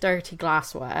it's just dirty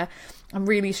glassware. I'm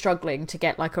really struggling to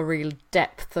get like a real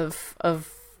depth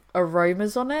of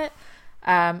aromas on it,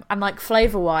 and like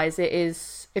flavour wise,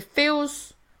 it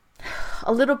feels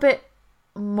a little bit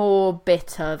more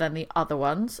bitter than the other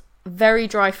ones. Very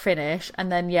dry finish,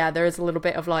 and then there is a little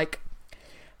bit of like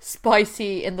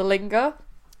spicy in the linger.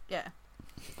 Yeah.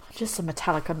 Just some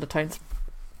metallic undertones.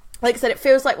 Like I said, it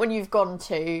feels like when you've gone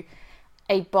to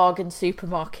a bargain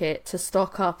supermarket to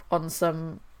stock up on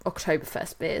some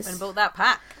Oktoberfest beers. And bought that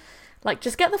pack. Like,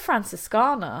 just get the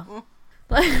Franziskaner.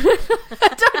 Like,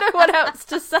 I don't know what else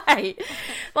to say.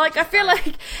 Like,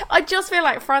 I just feel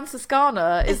like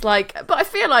Franziskaner is like, but I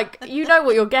feel like you know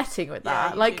what you're getting with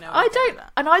that. Like, I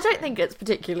don't think it's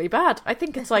particularly bad. I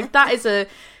think it's like,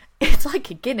 it's like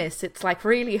a Guinness. It's like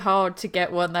really hard to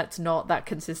get one that's not that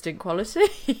consistent quality.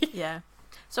 Yeah.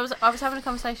 So I was having a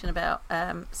conversation about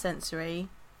sensory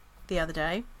the other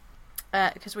day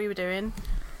because we were doing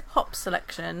hop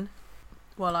selection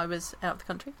while I was out of the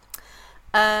country.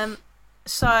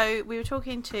 So we were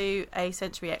talking to a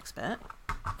sensory expert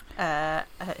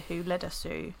who led us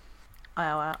through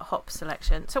our hop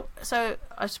selection. So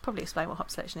I should probably explain what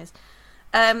hop selection is.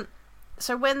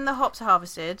 So when the hops are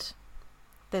harvested,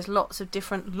 there's lots of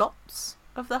different lots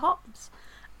of the hops,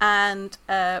 and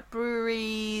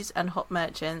breweries and hop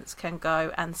merchants can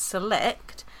go and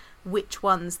select which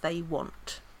ones they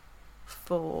want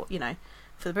for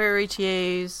the brewery to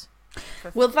use.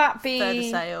 Will that be further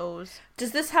sales?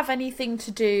 Does this have anything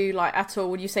to do like at all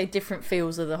when you say different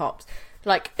feels of the hops?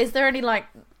 Like, is there any like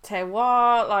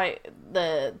terroir, like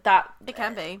that? It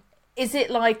can be. Is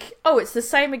it like, it's the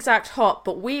same exact hop,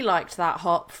 but we liked that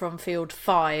hop from field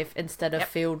 5 instead of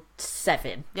field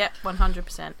 7? Yep,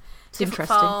 100%. Different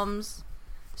farms.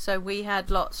 So we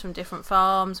had lots from different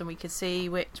farms, and we could see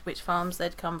which farms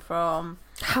they'd come from.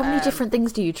 How many different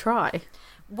things do you try?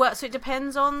 Well, so it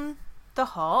depends on the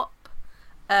hop.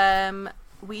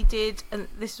 We did, and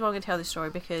this is why I'm going to tell this story,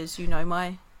 because you know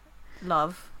my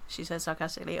love, she says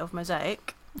sarcastically, of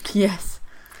Mosaic. Yes.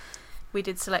 We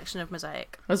did selection of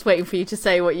Mosaic. I was waiting for you to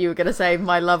say what you were going to say,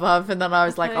 my love of, and then I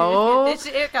was like, oh.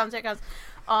 Here it comes.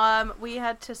 We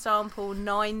had to sample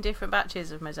 9 different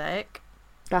batches of Mosaic.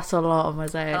 That's a lot of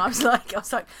Mosaic. And I was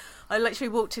like, I literally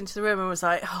walked into the room and was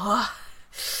like, oh,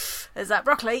 there's that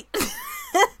broccoli.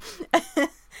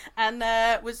 And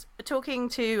was talking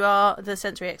to the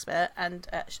sensory expert, and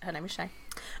her name is Shay.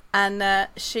 And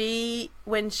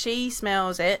when she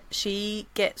smells it, she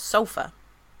gets sulphur.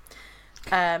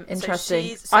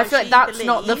 Interesting. I feel like that's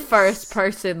not the first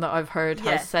person that I've heard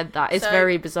has said that. It's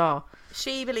very bizarre.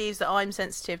 She believes that I'm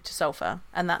sensitive to sulphur,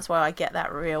 and that's why I get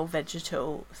that real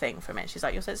vegetal thing from it. She's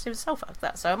like, you're sensitive to sulphur.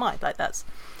 So am I. Like, that's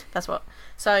what.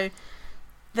 So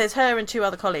there's her and 2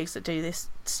 other colleagues that do this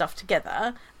stuff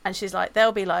together, and she's like,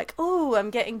 they'll be like, oh, I'm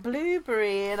getting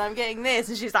blueberry and I'm getting this,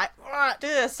 and she's like,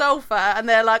 sulphur, and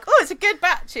they're like, oh, it's a good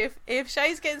batch. If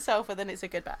Shay's getting sulphur, then it's a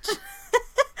good batch.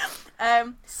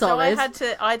 So I had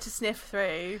to sniff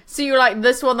through. So you were like,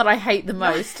 this one that I hate the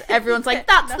most. Everyone's like,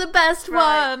 that's the best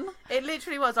one. It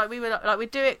literally was like, we were like, we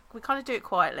kind of do it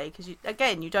quietly, because you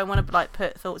don't want to like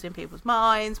put thoughts in people's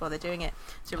minds while they're doing it.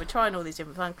 So we're trying all these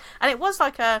different things, and it was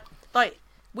like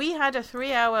we had a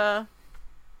 3-hour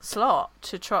slot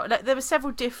to try. Like, there were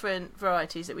several different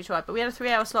varieties that we tried, but we had a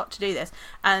 3-hour slot to do this,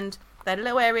 and they had a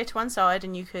little area to one side,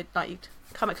 and you could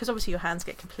come because obviously your hands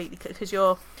get completely because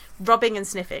you're rubbing and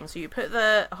sniffing. So you put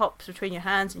the hops between your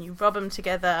hands and you rub them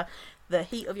together. The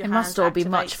heat of your hands must all be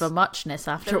much for muchness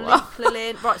after a while.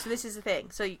 Lupulin. Right, so this is the thing.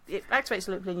 So it activates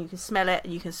the lupulin. You can smell it,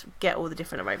 and you can get all the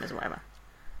different aromas and whatever.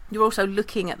 You're also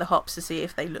looking at the hops to see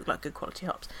if they look like good quality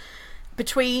hops.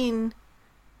 Between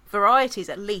varieties,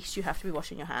 at least you have to be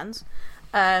washing your hands.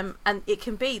 And it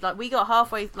can be like we got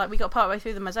partway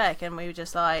through the mosaic, and we were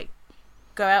just like,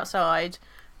 go outside,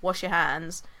 wash your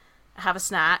hands, have a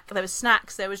snack. There was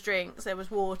snacks, there was drinks, there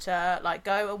was water. Like,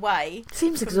 go away.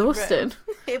 Seems exhausting.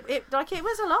 It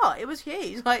was a lot. It was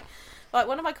huge. Like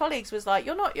one of my colleagues was like,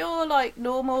 "You're not your like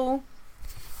normal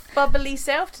bubbly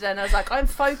self today," and I was like, "I'm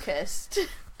focused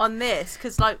on this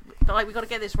because like we got to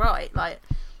get this right. Like,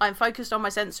 I'm focused on my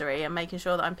sensory and making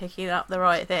sure that I'm picking up the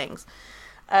right things."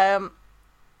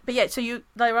 But yeah, so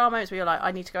there are moments where you're like,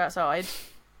 I need to go outside,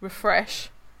 refresh,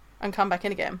 and come back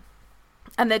in again.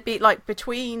 And there'd be like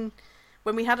between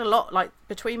when we had a lot like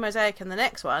between Mosaic and the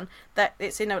next one that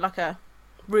it's in like a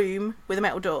room with a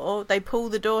metal door. They pull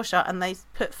the door shut and they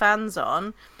put fans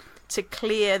on to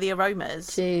clear the aromas.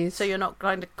 Jeez. So you're not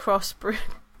going to cross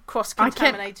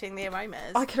contaminating the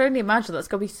aromas. I can only imagine that's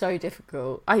gonna be so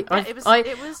difficult. I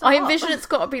envision it's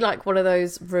got to be like one of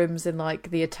those rooms in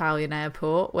like the Italian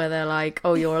airport where they're like,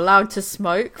 oh, you're allowed to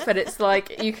smoke, but it's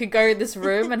like you could go in this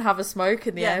room and have a smoke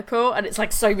in the airport, and it's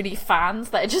like so many fans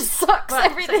that it just sucks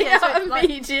everything out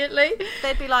immediately.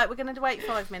 They'd be like, we're going to wait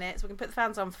 5 minutes, we can put the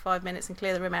fans on for 5 minutes and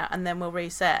clear the room out, and then we'll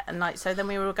reset. And like so then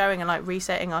we were going and like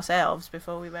resetting ourselves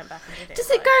before we went back and did it. Does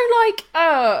it go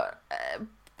like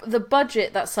the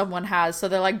budget that someone has, so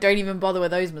they're like, don't even bother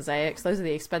with those mosaics, those are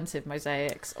the expensive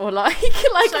mosaics, or like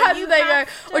so how do they go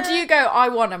or do you go, I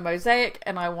want a mosaic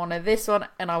and I want this one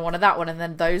and I want that one, and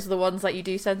then those are the ones that you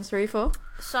do sensory for?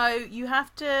 So you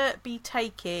have to be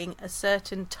taking a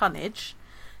certain tonnage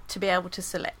to be able to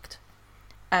select,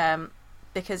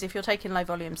 because if you're taking low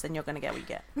volumes then you're going to get what you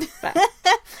get.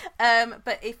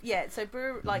 But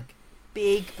if like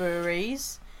big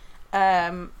breweries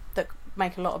that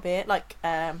make a lot of beer, like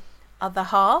Other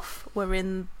Half were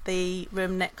in the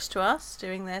room next to us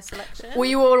doing their selection. Were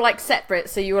you all like separate?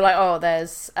 So you were like, oh,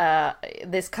 there's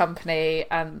this company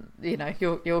and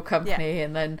your company,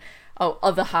 and then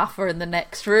Other Half are in the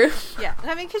next room. Yeah,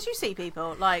 I mean, because you see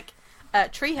people like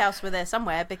Treehouse were there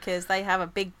somewhere because they have a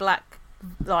big black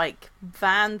like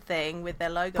van thing with their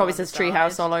logo. Probably says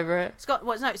Treehouse all over it. It's got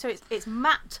so it's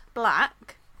matte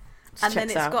black, and then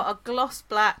it's got a gloss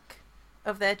black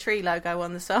of their tree logo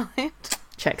on the side.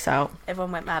 Checks out.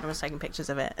 Everyone went mad and was taking pictures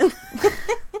of it.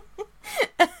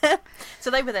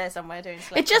 So they were there somewhere doing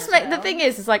selection. It just the thing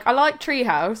is like, I like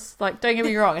Treehouse, like, don't get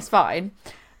me wrong, it's fine,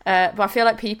 but I feel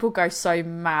like people go so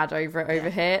mad over it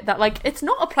over here that like it's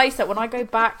not a place that when I go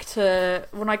back to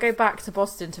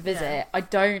Boston to visit, I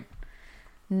don't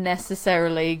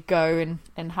necessarily go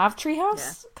and have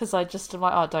Treehouse because I just am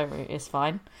like, oh, don't worry, it's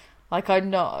fine. Like, I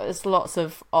know there's lots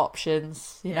of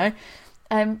options, you know.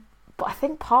 But I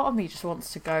think part of me just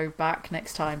wants to go back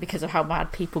next time because of how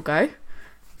mad people go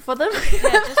for them.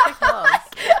 Yeah, just because.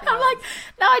 I'm like,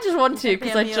 no, I just want to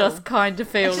because I just kind of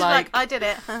feel like I did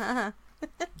it. Not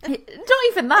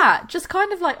even that. Just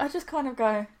kind of like, I just kind of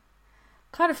go,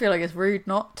 kind of feel like it's rude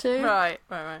not to. Right.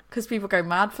 Because people go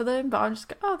mad for them, but I'm just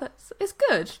go, oh, it's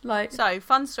good. Like, so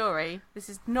fun story. This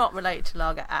is not related to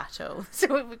lager at all.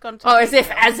 So we've gone to as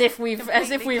if we've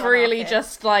really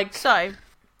just like. So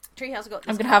Treehouse got this.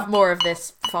 I'm gonna have more of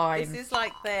this. Fine. This is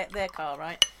like their car,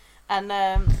 right? And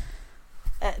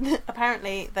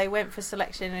apparently they went for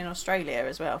selection in Australia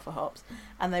as well for hops,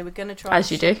 and they were going to try as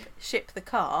you do ship the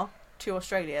car to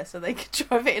Australia so they could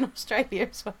drive it in Australia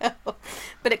as well,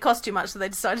 but it cost too much, so they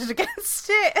decided against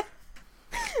it.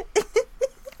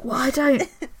 Why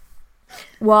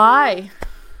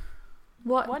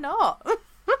Why not?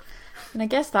 And I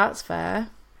guess that's fair.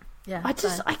 Yeah, I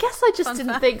guess I just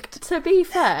didn't think, to be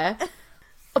fair,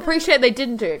 appreciate they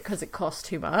didn't do it because it cost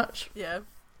too much. Yeah.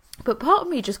 But part of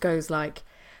me just goes like,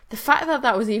 the fact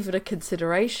that was even a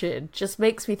consideration just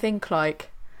makes me think like,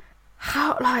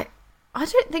 how, like, I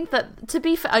don't think that, to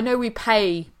be fair, I know we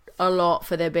pay a lot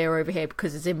for their beer over here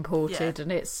because it's imported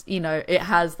and it's, it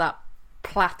has that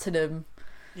platinum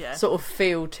sort of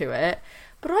feel to it.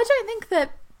 But I don't think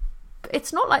that,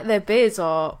 it's not like their beers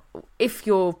are, if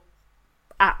you're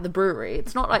at the brewery,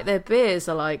 it's not like their beers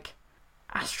are like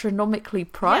astronomically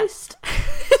priced.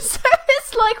 So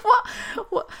it's like,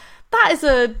 what that is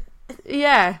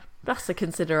that's a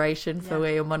consideration for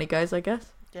where your money goes, I guess.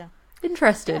 Yeah.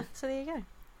 Interesting. Yeah, so there you go.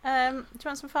 Do you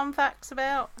want some fun facts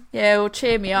about? Yeah, well,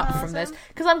 cheer me up from Marzen? this.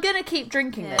 Because I'm going to keep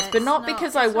drinking this, but not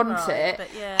because I want it. But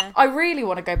yeah. I really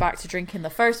want to go back to drinking the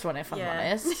first one, if I'm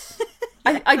honest.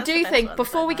 I do think,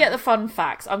 before we get the fun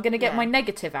facts, I'm going to get my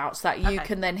negative out so that you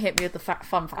can then hit me with the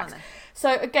fun facts.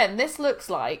 So, again, this looks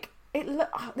like...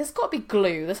 there's got to be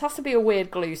glue. This has to be a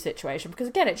weird glue situation. Because,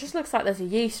 again, it just looks like there's a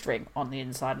yeast ring on the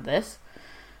inside of this.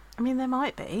 I mean, there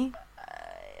might be.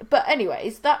 But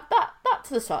anyways, that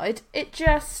to the side, it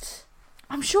just...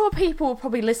 I'm sure people will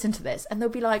probably listen to this and they'll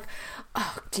be like,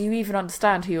 oh, do you even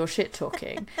understand who you're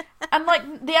shit-talking? And,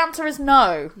 like, the answer is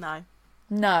no.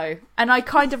 No. And I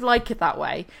kind of like it that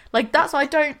way. Like, that's why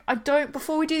I don't,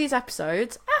 before we do these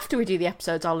episodes, after we do the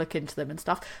episodes, I'll look into them and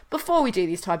stuff. Before we do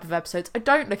these type of episodes, I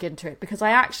don't look into it because I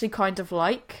actually kind of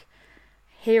like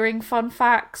hearing fun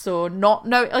facts or not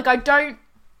know. Like, I don't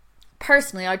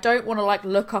want to, like,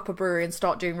 look up a brewery and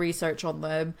start doing research on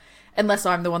them unless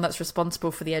I'm the one that's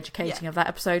responsible for the educating of that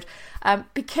episode.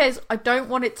 Because I don't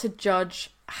want it to judge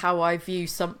how I view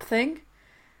something.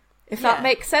 If that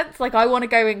makes sense. Like, I want to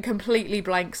go in completely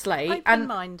blank slate.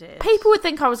 Open-minded. And people would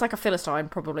think I was like a Philistine,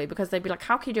 probably, because they'd be like,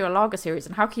 how can you do a lager series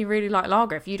and how can you really like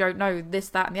lager if you don't know this,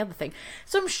 that and the other thing?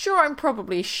 So I'm sure I'm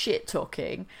probably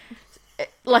shit-talking.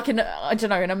 Like, an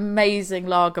amazing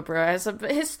lager brewer,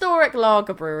 a historic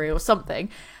lager brewery or something.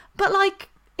 But, like,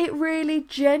 it really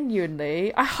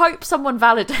genuinely... I hope someone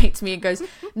validates me and goes,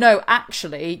 no,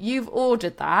 actually, you've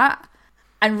ordered that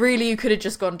and really you could have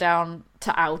just gone down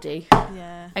to Aldi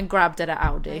and grabbed it at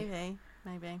Aldi.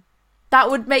 Maybe.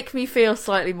 That would make me feel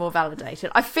slightly more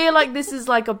validated. I feel like this is,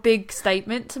 like, a big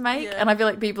statement to make and I feel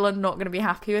like people are not going to be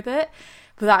happy with it.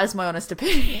 But that is my honest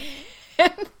opinion.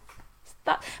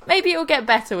 That maybe it'll get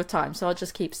better with time, so I'll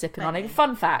just keep sipping on it.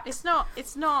 Fun fact: it's not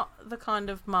the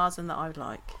kind of Marzen that I would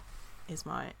like. Is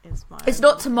my. It's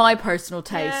not to my personal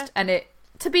taste, and it.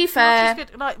 To be fair,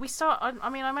 like I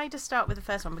mean, I made us start with the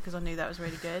first one because I knew that was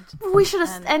really good. We should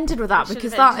have ended with that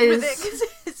because that is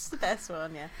it's the best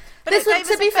one, yeah. But this it gave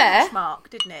to us be a fair,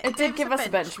 benchmark, didn't it? It did give us a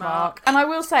benchmark, and I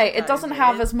will say it doesn't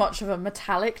have as much of a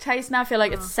metallic taste now. I feel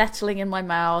like it's settling in my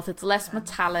mouth. It's less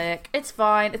metallic. It's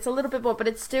fine. It's a little bit more, but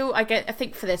it's still. I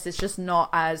think for this, it's just not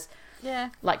as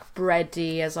like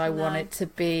bready as I want it to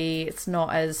be. It's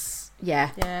not as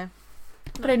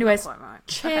But anyways,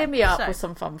 cheer me up with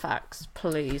some fun facts,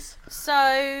 please.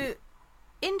 So,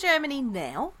 in Germany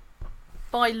now,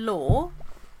 by law,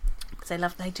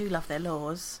 because they do love their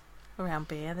laws around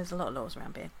beer. There's a lot of laws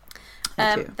around beer.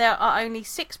 There are only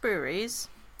 6 breweries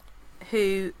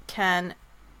who can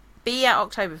be at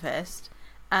Oktoberfest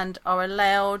and are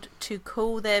allowed to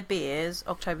call their beers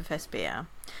Oktoberfest beer.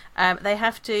 They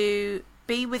have to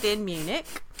be within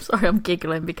Munich. Sorry, I'm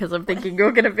giggling because I'm thinking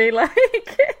you're going to be like...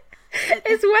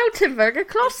 Is Weltenberg a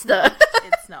cluster?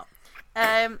 It's not.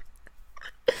 And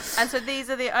so these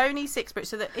are the only 6 breweries.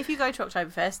 So that if you go to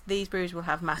Oktoberfest, these breweries will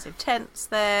have massive tents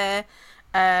there.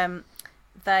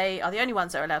 They are the only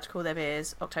ones that are allowed to call their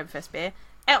beers Oktoberfest beer.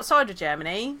 Outside of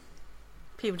Germany,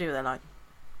 people do what they like.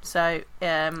 So,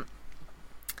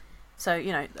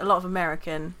 you know, a lot of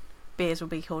American beers will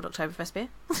be called Oktoberfest beer.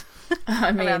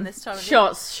 I mean, around this time of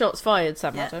shots fired,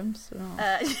 Sam Adams.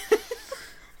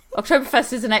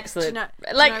 Oktoberfest is an excellent...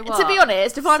 to be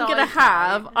honest, if I'm going to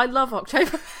have... I love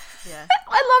Oktoberfest. Yeah.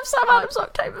 I love Sam Adams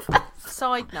Oktoberfest.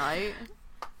 Side note,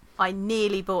 I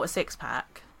nearly bought a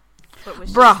 6-pack.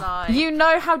 Bruh, you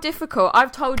know how difficult...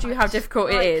 I've told you how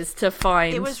difficult it is to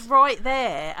find... It was right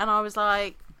there, and I was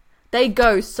like... They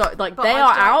go so... Like, they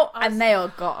are out, and they are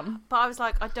gone. But I was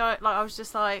like, I was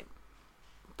just like...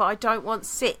 But I don't want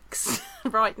 6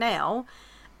 right now.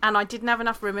 And I didn't have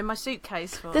enough room in my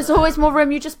suitcase for There's always more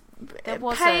room. You just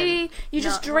pay. You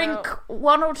just drink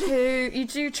 1 or 2. You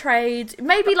do trade.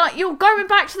 Maybe like you're going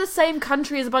back to the same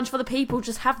country as a bunch of other people.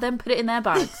 Just have them put it in their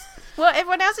bags. Well,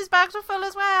 everyone else's bags were full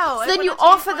as well. So then you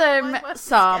offer them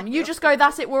some. You just go,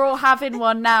 that's it. We're all having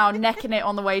one now, necking it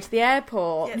on the way to the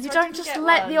airport. Yeah, so you don't just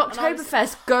let the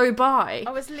Oktoberfest go by.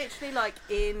 I was literally like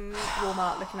in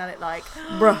Walmart looking at it like...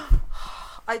 Bruh.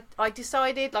 I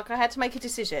decided, like, I had to make a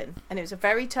decision, and it was a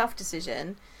very tough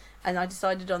decision, and I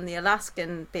decided on the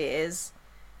Alaskan beers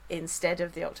instead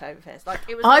of the Oktoberfest. Like,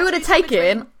 it was. I would have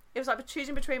taken. It was like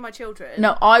choosing between my children.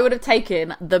 No, I would have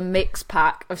taken the mix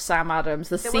pack of Sam Adams,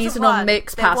 the seasonal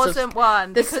mix pack. There wasn't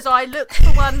one because I looked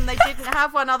for one and they didn't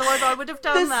have one. Otherwise, I would have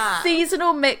done that. The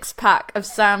seasonal mix pack of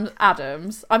Sam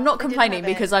Adams. I'm not complaining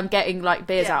because I'm getting like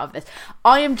beers out of this.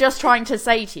 I am just trying to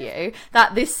say to you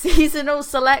that this seasonal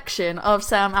selection of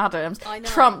Sam Adams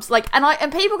trumps like,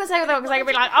 and people can say what they want because they can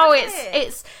be like, oh,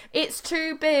 it's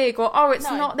too big, or oh, it's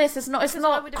not this, it's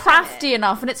not crafty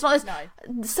enough, and it's not this.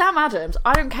 No. Sam Adams,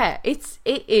 I don't care. It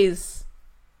is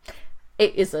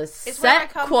it is a where I set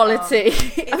come quality.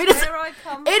 from. I mean, where I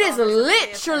come it is from as a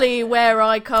literally beer where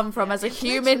I come from as a It's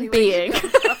human literally where you being. come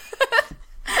from.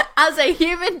 As a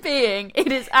human being,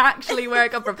 it is actually where I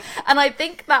come from. And I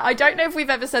think that, I don't know if we've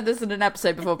ever said this in an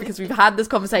episode before, because we've had this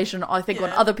conversation, I think,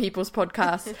 on other people's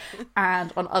podcasts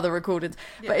and on other recordings.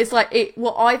 But it's like,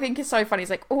 what I think is so funny is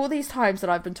like all these times that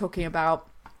I've been talking about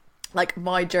like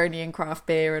my journey in craft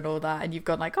beer and all that, and you've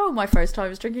gone like, oh, my first time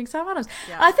was drinking Sam Adams.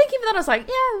 And I think even then I was like,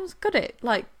 yeah, it was good.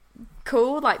 Like,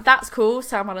 cool. Like, that's cool.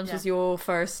 Sam Adams was your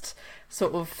first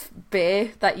sort of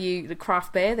beer the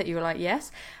craft beer that you were like,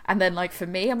 yes. And then like for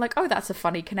me, I'm like, oh, that's a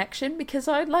funny connection because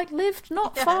I like lived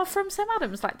not far from Sam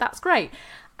Adams. Like, that's great.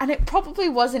 And it probably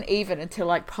wasn't even until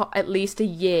like at least a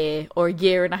year or a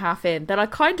year and a half in that I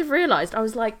kind of realised, I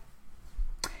was like,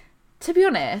 to be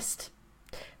honest,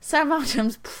 Sam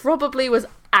Adams probably was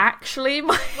actually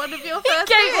one of your first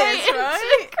beers,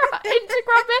 right? into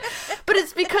craft beer. But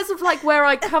it's because of like where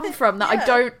I come from that I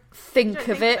don't think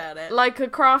of it like a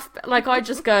craft. Like, I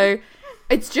just go,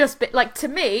 it's just like, to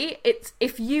me, it's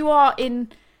if you are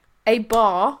in a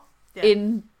bar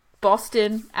in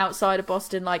Boston, outside of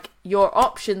Boston, like, your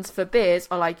options for beers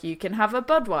are like, you can have a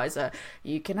Budweiser,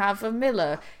 you can have a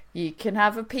Miller, you can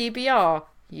have a PBR,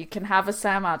 you can have a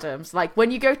Sam Adams. Like, when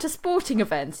you go to sporting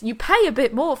events, you pay a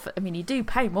bit more for, I mean, you do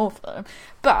pay more for them,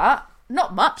 but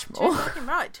not much more.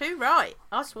 Too right.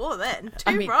 I swore then.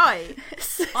 Right.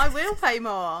 I will pay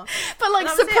more. But like,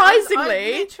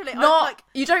 surprisingly,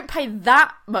 you don't pay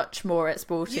that much more at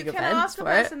sporting events. You can ask the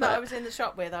person that I was in the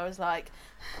shop with. I was like,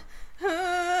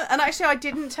 and actually I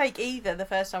didn't take either the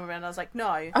first time around. I was like, no.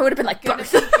 I would have been like,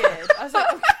 both. I was like,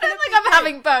 I'm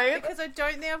having both. Because I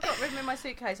don't think I've got room in my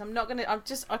suitcase.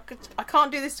 I can't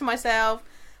do this to myself.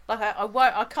 Like,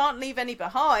 I can't leave any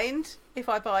behind if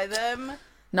I buy them.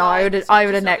 No, I would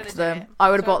have necked them. I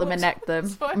would have bought them and necked them.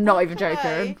 So I'm not even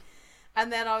joking.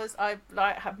 And then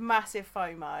I had massive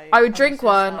FOMO. I would drink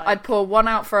one, like, I'd pour one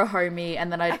out for a homie, and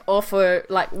then I'd offer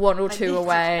like one or two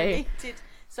away.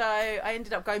 So I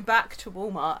ended up going back to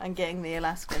Walmart and getting the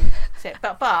Alaskan set.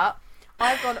 But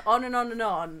I've gone on and on and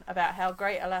on about how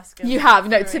great Alaskan. You have.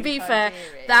 No, to be fair,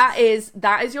 that is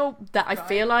your, that I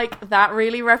feel like that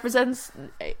really represents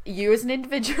you as an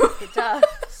individual. It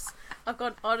does. I've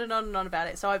gone on and on and on about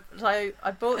it. So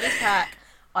I bought this pack.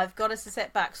 I've got us a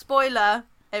set back. Spoiler,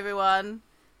 everyone.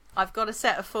 I've got a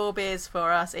set of 4 beers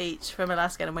for us each from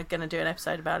Alaska, and we're going to do an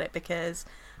episode about it because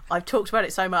I've talked about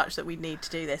it so much that we need to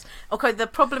do this. Okay, the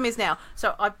problem is now.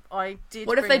 So I did.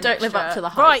 What if they don't live up to the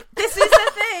hype? Right, this is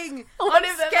the thing. I'm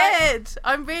scared.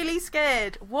 I'm really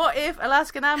scared. What if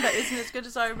Alaskan Amber isn't as good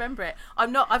as I remember it?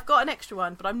 I've got an extra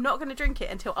one, but I'm not going to drink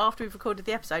it until after we've recorded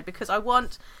the episode because I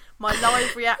want my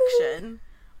live reaction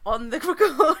on the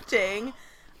recording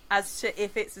as to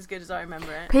if it's as good as I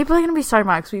remember it. People are going to be so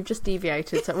mad because we've just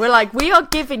deviated. So we're like, we are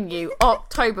giving you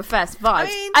Oktoberfest vibes,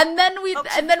 and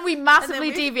then we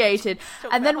massively deviated,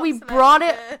 and then we brought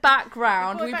it back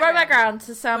round. We brought it back round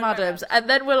to Sam Adams, and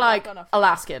then we're like,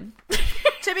 Alaskan.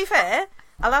 To be fair,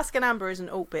 Alaskan Amber is an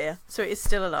alt beer, so it is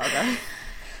still a lager.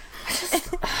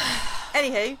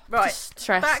 Anywho, right,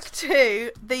 back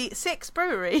to the 6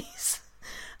 breweries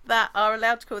that are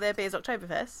allowed to call their beers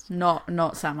Oktoberfest.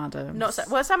 Not Sam Adams.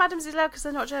 Well, Sam Adams is allowed because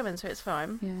they're not German, so it's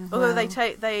fine. Yeah, although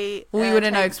we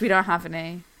wouldn't know because we don't have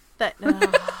any.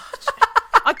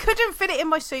 I couldn't fit it in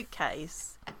my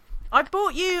suitcase. I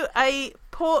bought you a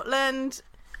Portland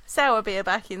sour beer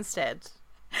back instead.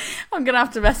 I'm gonna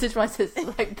have to message my sister,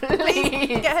 like,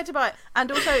 please get her to buy it.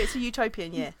 And also, it's a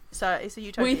utopian year, so it's a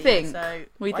utopian. We think. I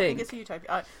think it's a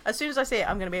utopia. As soon as I see it,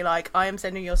 I'm gonna be like, I am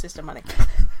sending your sister money.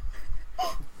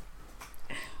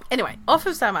 Anyway, off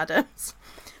of Sam Adams,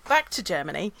 back to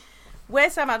Germany, where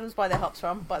Sam Adams buy their hops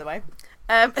from, by the way.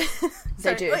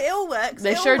 They do. It all works.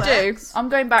 They sure do. I'm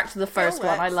going back to the first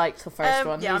one. I liked the first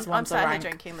one. Yeah, These I'm sat here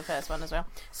drinking the first one as well.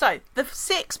 So, the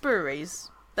 6 breweries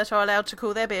that are allowed to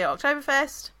call their beer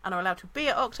Oktoberfest and are allowed to be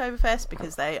at Oktoberfest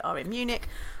because they are in Munich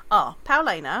are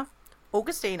Paulaner,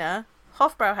 Augustiner,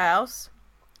 Hofbrauhaus,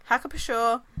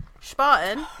 Hacker-Pschorr,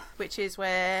 Spaten, which is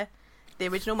where the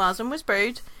original Marzen was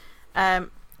brewed, and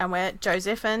where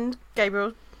Joseph and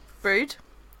Gabriel brewed,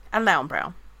 and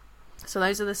Lauenbrau. So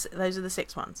those are the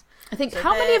 6 ones. I think, so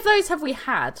how many of those have we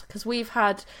had? Because we've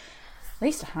had at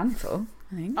least a handful,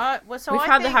 I think. We've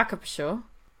had the Hacker-Pschorr.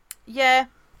 Yeah,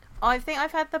 I think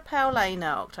I've had the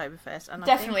Paulaner Oktoberfest, and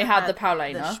definitely I had the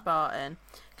Paulaner. The Spaten.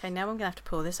 Okay, now I'm gonna have to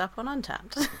pull this up on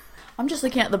Untappd. I'm just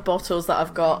looking at the bottles that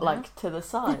I've got, like, to the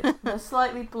side. They're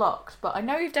slightly blocked, but I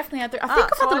know you've definitely had I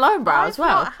think I've had the Lauenbrau as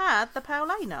well. I've not had the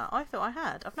Paulaner. I thought I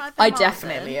had. I've not had the I Marzen.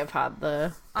 definitely have had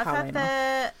the Paulaner. I've had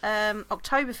the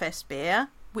Oktoberfest beer,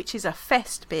 which is a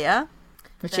fest beer.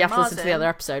 Which you have to listen to the other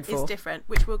episode for. It's different,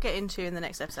 which we'll get into in the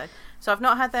next episode. So I've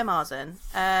not had their Marzen.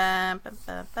 I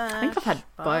think I've had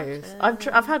both.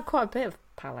 I've had quite a bit of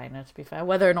Palena, to be fair.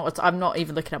 Whether or not I'm not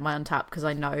even looking at my Untapped because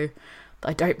I know that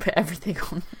I don't put everything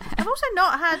on there. I've also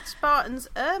not had Spartan's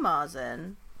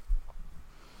Marzen.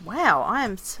 Wow, I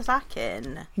am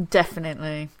slacking.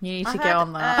 Definitely. You need to get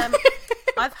on that.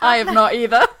 I have not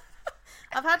either.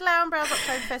 I've had Lauenbrau's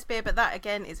Oktoberfest beer, but that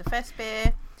again is a fest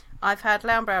beer. I've had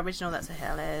Lauenbrau Original, that's a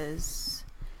Helles.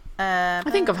 I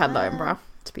think I've had Lauenbrau,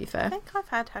 to be fair. I think I've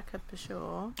had Hacker for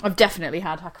sure. I've definitely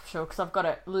had Hacker for sure, because I've got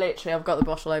it, literally, I've got the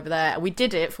bottle over there. We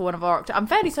did it for one of our, I'm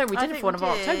fairly certain we did it for one of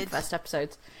our Oktoberfest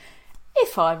episodes,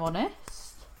 if I'm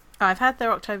honest. I've had their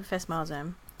Oktoberfest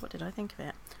Marzen. What did I think of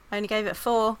it? I only gave it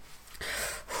 4.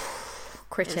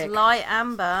 Critic. It's light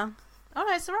amber. Oh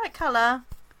no, it's the right colour.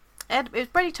 It was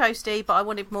pretty toasty, but I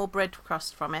wanted more bread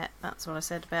crust from it. That's what I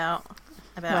said about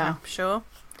Wow. sure.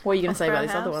 What are you going to say about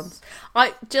these other ones?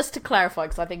 Just to clarify,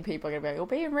 because I think people are going to be like, you're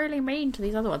being really mean to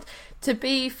these other ones. To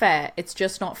be fair, it's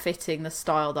just not fitting the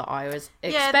style that I was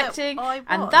expecting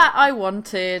and that I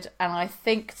wanted. And I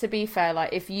think, to be fair,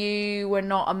 like if you weren't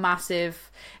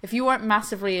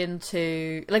massively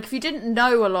into, like if you didn't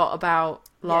know a lot about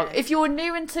lager, if you were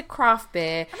new into craft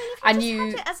beer, if you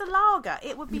had it as a lager,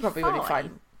 it would be probably fine. Really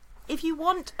fine. If you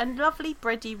want a lovely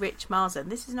bready rich Marzen,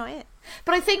 this is not it.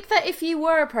 But I think that if you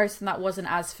were a person that wasn't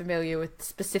as familiar with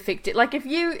specific, like if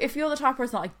you're the type of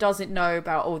person that like doesn't know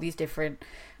about all these different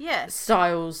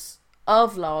styles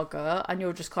of lager, and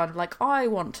you're just kind of like, I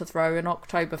want to throw an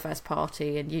Oktoberfest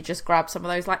party, and you just grab some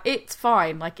of those, like it's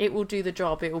fine, like it will do the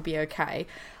job, it will be okay.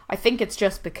 I think it's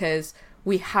just because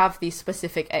we have these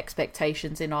specific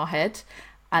expectations in our head,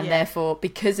 and therefore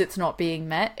because it's not being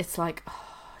met, it's like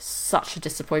such a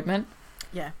disappointment.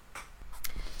 Yeah.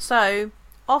 So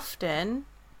often,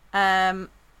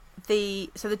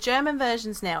 the German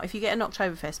versions now, if you get an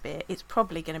Oktoberfest beer, it's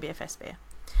probably going to be a fest beer,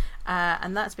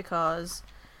 and that's because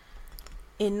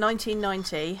in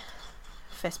 1990,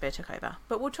 fest beer took over.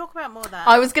 But we'll talk about more of that.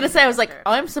 I was going to say, I was like,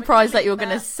 I'm surprised that you're going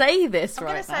to say this right now.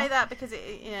 I'm going to say that because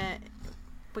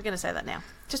we're going to say that now,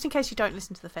 just in case you don't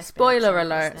listen to the fest beer. Spoiler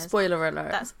alert! Spoiler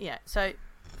alert! So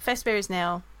fest beer is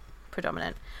now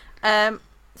predominant.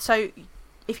 So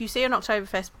if you see an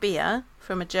Oktoberfest beer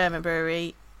from a German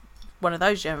brewery, one of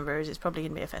those German breweries, it's probably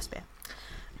going to be a fest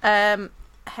beer.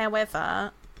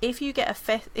 However, if you get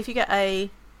a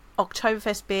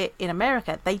Oktoberfest beer in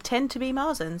America, they tend to be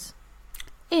Marzens.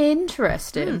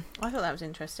 Interesting. I thought that was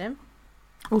interesting.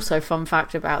 Also, fun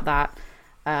fact about that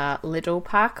Lidl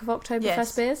pack of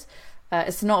Oktoberfest beers.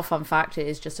 It's not a fun fact, it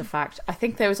is just a fact. I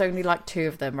think there was only like 2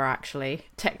 of them were actually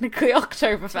technically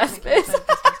Oktoberfest beers.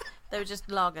 They were just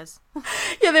lagers.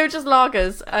 Yeah, they were just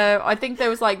lagers. I think there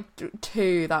was like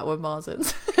 2 that were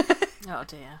Marzens. Oh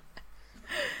dear.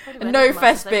 No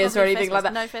fest beers or anything like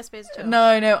that. No fest beers at all.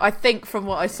 No. I think from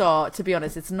what I saw, to be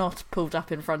honest, it's not pulled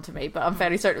up in front of me, but I'm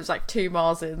fairly certain it was like 2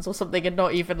 Marzens or something, and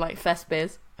not even like fest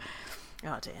beers.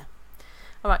 Oh dear.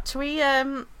 All right, shall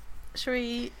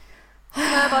we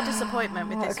curb our disappointment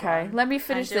with this one? Okay, let me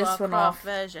finish this one off.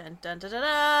 Version. Dun, dun, dun,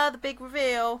 dun, the big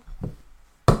reveal.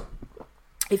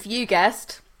 If you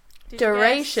guessed,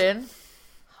 duration.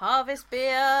 Harvest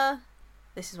beer.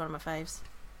 This is one of my faves.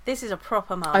 This is a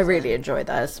proper Marzen. I really enjoy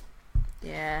those.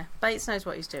 Yeah, Bates knows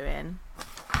what he's doing.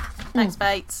 Thanks,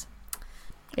 Bates.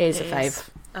 It is a fave.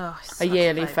 Oh, a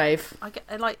yearly fave.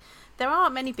 There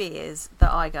aren't many beers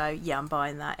that I go, yeah, I'm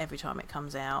buying that every time it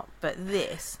comes out. But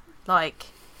this,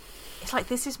 it's like,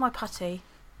 this is my putty.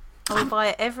 I will buy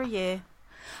it every year.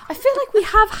 I feel like we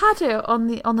have had it on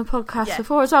the podcast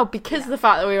before as well, because of the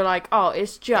fact that we were like, oh,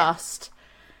 it's just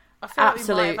I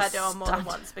feel like we might have had it on more than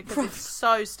once because it's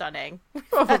so stunning.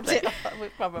 Probably.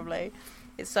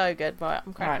 It's so good. Right,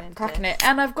 I'm cracking it.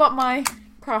 And I've got my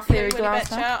craft theory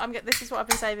glass now. This is what I've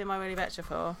been saving my Willy Betcher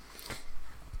for.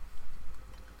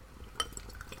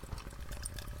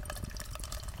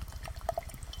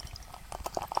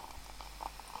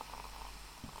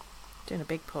 Doing a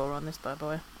big pour on this bad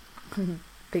boy.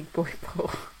 Big boy pour.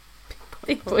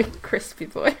 Big boy, crispy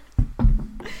boy.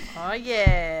 Oh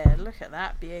yeah, look at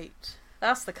that beaut.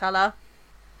 That's the colour.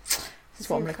 This is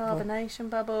what I'm looking for. Carbonation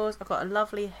bubbles. I've got a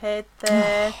lovely head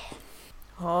there.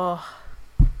 Oh,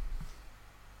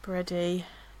 bready,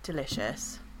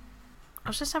 delicious. I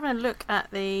was just having a look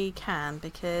at the can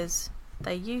because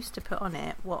they used to put on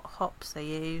it what hops they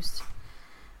used.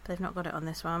 They've not got it on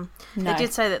this one. No. They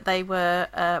did say that they were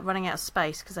running out of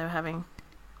space because they were having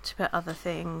to put other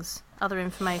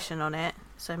information on it,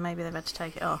 so maybe they've had to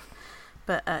take it off.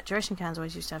 But duration cans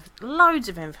always used to have loads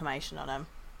of information on them.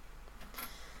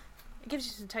 It gives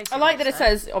you some taste. I like that it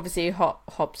says, obviously,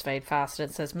 hops fade fast, and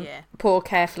it says, pour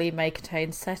carefully, may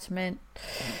contain sediment,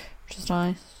 which is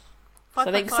nice. So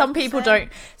I think some people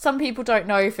don't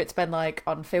know if it's been like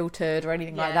unfiltered or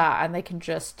anything like that, and they can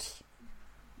just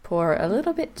pour it a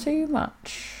little bit too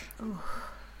much. Ooh.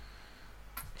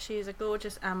 She is a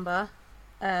gorgeous amber.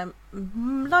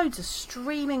 Loads of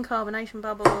streaming carbonation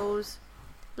bubbles.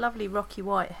 Lovely rocky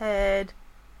white head.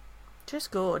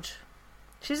 Just gorge.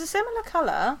 She's a similar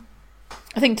colour.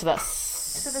 I think to that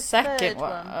second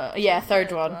one.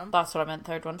 Third one. That's what I meant,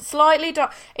 third one. Slightly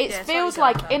dark. It feels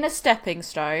like darker. In a stepping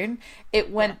stone, it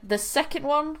went the second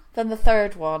one, then the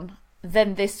third one,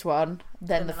 then this one,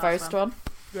 then the first one.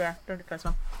 Yeah, then the first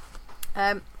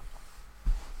one.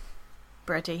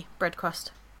 Bready. Bread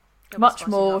crust. Much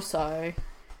more so.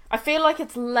 I feel like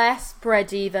it's less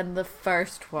bready than the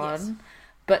first one,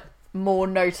 but more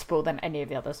noticeable than any of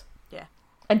the others. Yeah.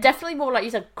 And definitely more, like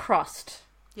you said, crust.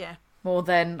 Yeah. More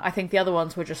than, I think the other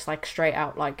ones were just like straight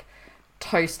out like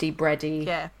toasty,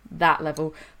 bready, that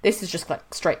level. This is just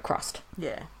like straight crust.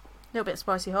 Yeah. A little bit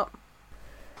spicy hot.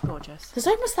 Gorgeous. There's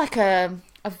almost like a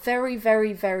very,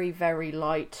 very, very, very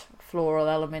light floral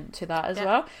element to that as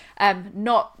well.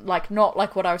 Not like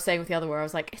what I was saying with the other where I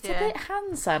was like, it's a bit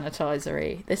hand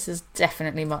sanitizer-y. This is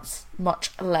definitely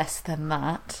much less than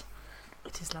that.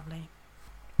 It is lovely.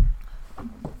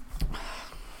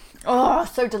 Oh,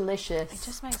 so delicious. It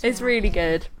just makes it's really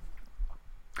good.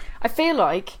 I feel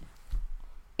like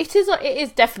it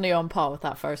is definitely on par with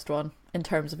that first one in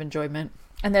terms of enjoyment.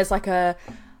 And there's like a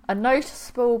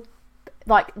noticeable,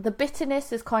 like the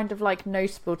bitterness is kind of like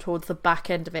noticeable towards the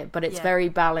back end of it, but it's very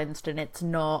balanced and it's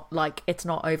not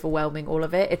overwhelming all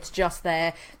of it. It's just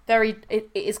there. It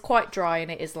is quite dry and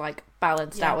it is like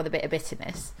balanced out with a bit of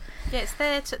bitterness. Yeah, it's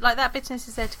there to, like, that bitterness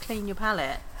is there to clean your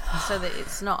palate so that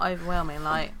it's not overwhelming.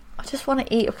 Like, I just want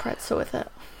to eat a pretzel with it.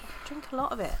 Drink a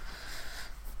lot of it.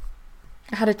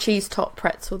 I had a cheese top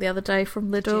pretzel the other day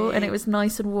from Lidl and it was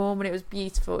nice and warm and it was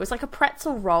beautiful. It was like a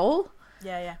pretzel roll.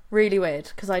 Yeah. Really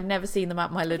weird because I'd never seen them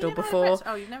at my Lidl before.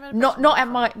 Oh, you've never had not at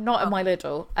my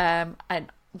Lidl.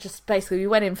 And just basically we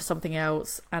went in for something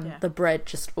else and the bread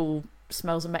just all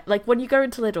smells amazing. Like when you go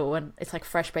into Lidl and it's like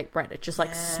fresh baked bread, it just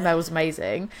like smells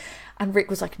amazing. And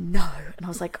Rick was like, no, and I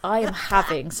was like, I am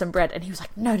having some bread, and he was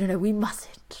like, no, we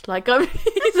mustn't. Like,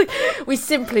 he's like, we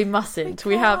simply mustn't.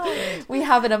 We have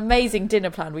an amazing dinner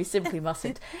plan. We simply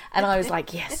mustn't. And I was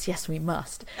like, yes, we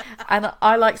must. And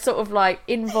I like sort of like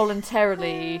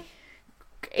involuntarily.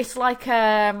 It's like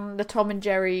the Tom and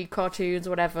Jerry cartoons, or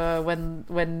whatever,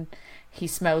 when he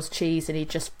smells cheese and he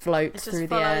just floats through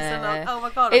the air. Oh my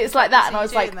god! It's like that, and I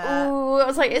was like, "Ooh!" I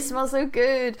was like, "It smells so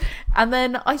good." And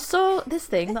then I saw this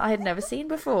thing that I had never seen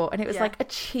before, and it was like a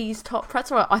cheese top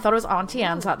pretzel. I thought it was Auntie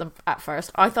Anne's at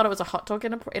first. I thought it was a hot dog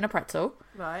in a pretzel.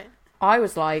 Right. I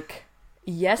was like,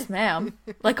 yes, ma'am.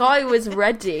 Like, I was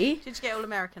ready. Did you get all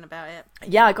American about it?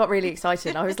 Yeah, I got really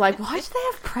excited. I was like, why do they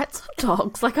have pretzel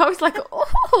dogs? Like, I was like,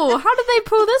 oh, how did they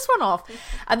pull this one off?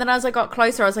 And then as I got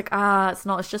closer, I was like, it's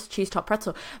not, it's just cheese top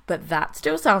pretzel. But that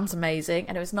still sounds amazing.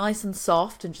 And it was nice and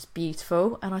soft and just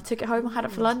beautiful. And I took it home, I had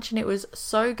it for lunch, and it was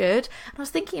so good. And I was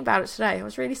thinking about it today. I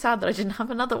was really sad that I didn't have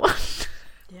another one.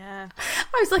 Yeah.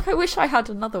 I was like, I wish I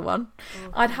had another one.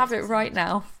 I'd have it right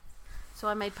now. So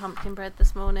I made pumpkin bread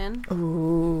this morning.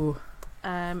 Ooh.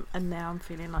 And now I'm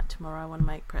feeling like tomorrow I want to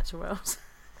make pretzel rolls.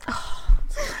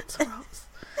 Pretzel rolls.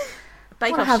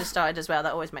 Bake-Off's just started as well.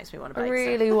 That always makes me want to bake. I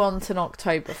really want an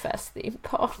Oktoberfest themed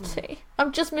party.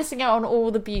 I'm just missing out on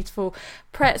all the beautiful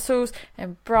pretzels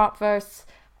and bratwursts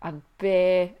and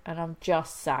beer, and I'm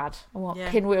just sad. I want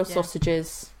pinwheel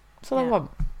sausages. That's all I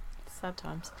want. Sad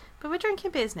times. But we're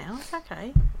drinking beers now. It's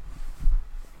okay.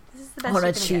 This is the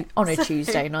best on a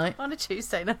Tuesday night. On a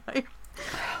Tuesday night.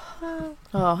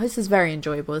 Oh, this is very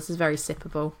enjoyable. This is very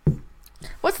sippable.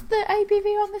 What's the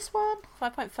ABV on this one?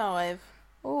 5.5.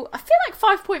 Oh, I feel like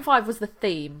 5.5 was the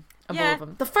theme of all of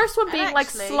them. The first one being like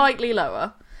slightly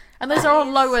lower. And those are all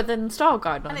lower than style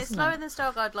guidelines. And it's lower than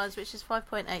style guidelines, which is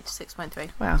 5.8 to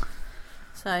 6.3. Wow.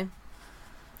 So,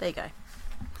 there you go.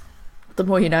 The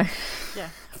more you know. Yeah.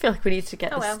 I feel like we need to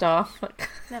get the star.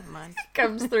 Never mind.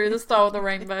 Comes through the star of the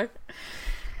rainbow.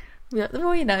 Yeah, the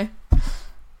more you know.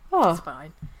 Oh. It's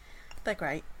fine. They're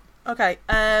great. Okay.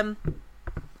 I'm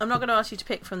not going to ask you to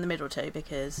pick from the middle two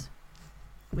because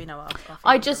we know our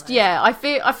I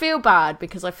feel bad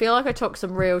because I feel like I talk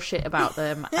some real shit about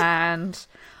them and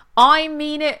I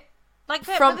mean it. Like,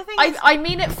 I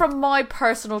mean it from my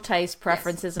personal taste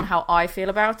preferences and how I feel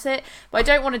about it, but I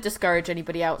don't want to discourage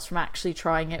anybody else from actually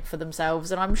trying it for themselves.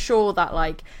 And I'm sure that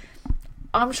I'm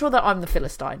the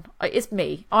Philistine. It's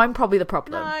me. I'm probably the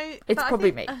problem. No, it's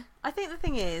probably me. I think the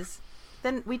thing is,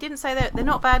 then we didn't say that they're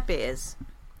not bad beers.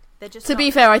 They're just. To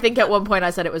be fair, I think at one point I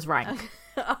said it was rank.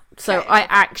 Okay, so I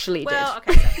actually did.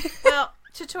 Okay. Well,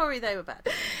 to Tori they were bad,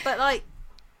 but like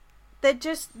they're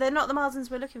not the Marzens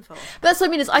we're looking for. But that's what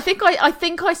I mean. Is I think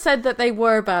I said that they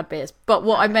were bad beers, but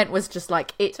what I meant was just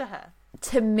like it to her.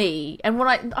 To me, and when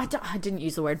I didn't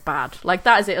use the word bad, like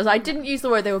that is it. I didn't use the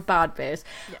word they were bad beers.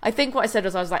 Yeah. I think what I said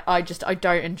was I was like I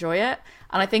don't enjoy it,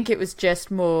 and I think it was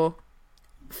just more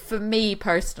for me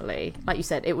personally. Like you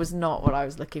said, it was not what I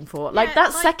was looking for. Like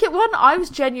that second one, I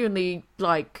was genuinely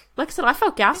like I said, I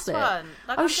felt gaslit. I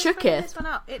was shook it. This one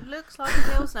up. It looks like a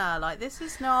Pilsner. Like this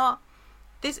is not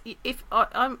this. If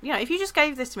I'm, if you just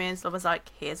gave this to me and was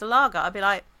like, "Here's a lager," I'd be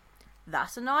like,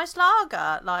 that's a nice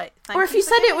lager. Like, or if you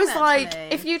said it was like,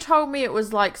 if you told me it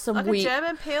was like some like wheat, a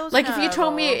German Pilsner, like if you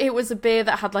told me it was a beer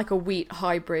that had like a wheat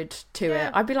hybrid to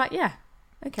it, I'd be like, yeah,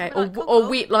 okay, or like, cool, or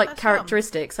wheat like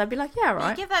characteristics, I'd be like, yeah, right.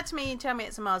 You give that to me and tell me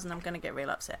it's a Marzen, I'm going to get real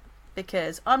upset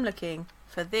because I'm looking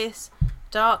for this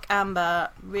dark amber,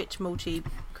 rich malty,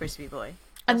 crispy boy.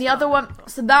 And the other one,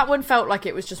 so that one felt like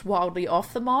it was just wildly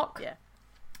off the mark. Yeah,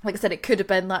 like I said, it could have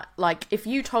been that. Like if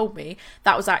you told me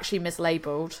that was actually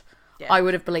mislabeled. Yeah. I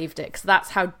would have believed it because that's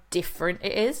how different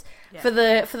it is. Yeah.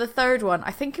 For the third one,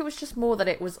 I think it was just more that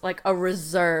it was like a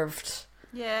reserved.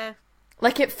 Yeah.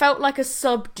 Like it felt like a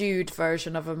subdued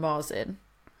version of a Marzen.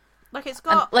 Like it's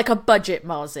got like a budget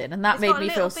Marzen, and that made me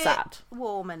feel sad.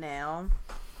 Warmer now.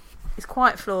 It's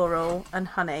quite floral and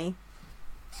honey.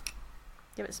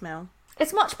 Give it a smell.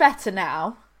 It's much better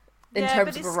now in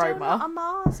terms of aroma. Still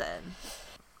not a Marzen.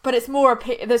 But it's more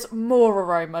there's more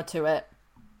aroma to it.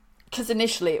 Because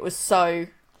initially it was so...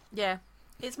 Yeah.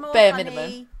 It's more bare honey,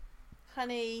 minimum.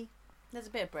 Honey. There's a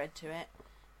bit of bread to it.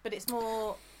 But it's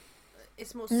more...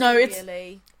 It's more no,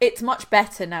 cereally. it's much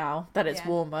better now that it's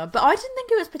warmer. But I didn't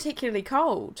think it was particularly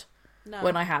cold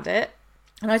when I had it.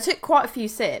 And I took quite a few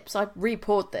sips. I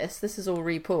re-poured this. This is all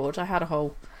re-poured. I had a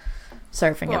whole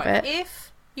serving of it.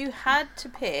 If you had to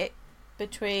pick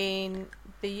between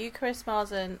the Eucharist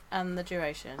Marzen and the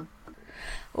Duration...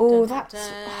 Oh,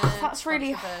 that's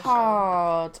really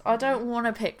hard. I don't want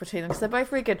to pick between them because they're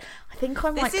both really good. I think I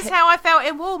might. This is how I felt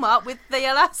in Walmart with the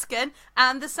Alaskan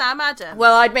and the Sam Adams.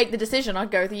 Well, I'd make the decision.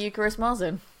 I'd go with the Eucharist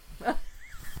Marzen.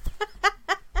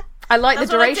 I like the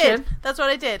Duration. That's what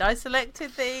I did. I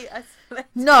selected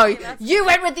No, you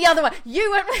went with the other one. You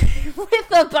went with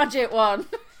the budget one.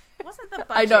 It wasn't the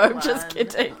budget I know. I'm one. just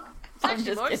kidding. I'm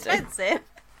just kidding. Expensive.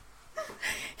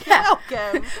 Yeah.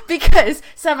 Welcome. Because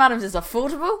Sam Adams is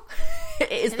affordable.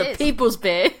 It is the people's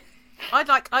beer. I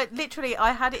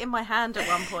had it in my hand at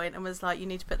one point and was like, you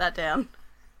need to put that down.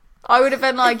 I would have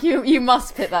been like, you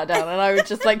must put that down, and I would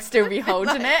just like still be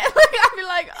holding it. Like, I'd be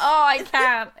like, oh, I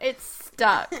can't. It's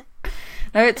stuck.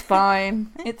 No, it's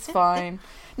fine. It's fine.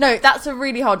 No, that's a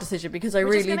really hard decision because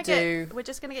we're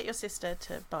just going to get your sister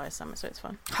to buy us some, so it's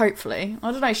fun. Hopefully.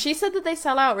 I don't know. She said that they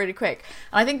sell out really quick.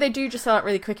 And I think they do just sell out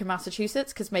really quick in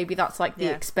Massachusetts because maybe that's like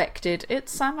the expected,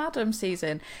 it's Sam Adams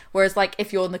season. Whereas like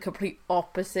if you're on the complete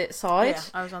opposite side,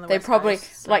 I was on the they West probably,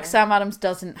 Coast, like Sam Adams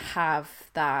doesn't have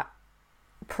that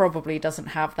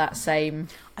same.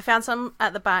 I found some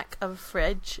at the back of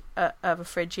a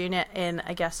fridge unit in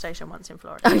a gas station once in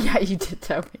Florida. Oh yeah, you did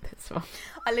tell me this one.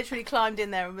 I literally climbed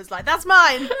in there and was like, "That's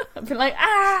mine." I've been like,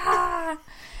 ah.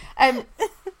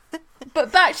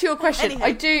 But back to your question,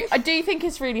 anywho. I do think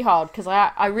it's really hard because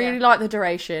I really like the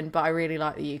Duration, but I really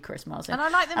like the Eucharist Marzen, and I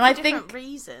like them for different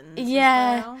reasons.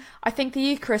 Yeah, as well. I think the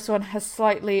Eucharist one has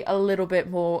a little bit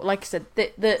more. Like I said,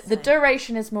 the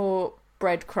Duration is more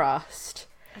bread crust.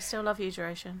 I still love you,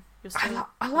 Duration.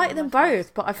 I like them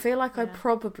both, but I feel like I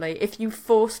probably, if you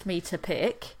forced me to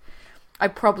pick, I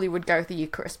probably would go with the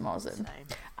Eucharist Marzen. Same.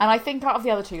 And I think out of the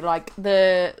other two, like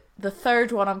the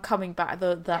third one, I'm coming back,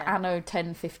 the Anno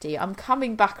 1050, I'm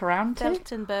coming back around to.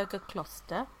 Deltenberger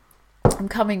Kloster. I'm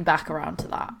coming back around to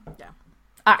that. Yeah.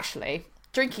 Actually,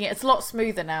 drinking it's a lot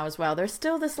smoother now as well. There's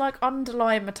still this like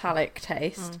underlying metallic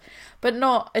taste, but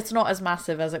it's not as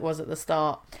massive as it was at the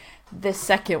start. This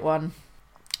second one,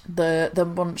 the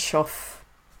Munchoff,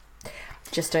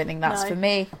 just don't think that's for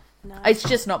me. No. It's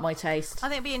just not my taste. I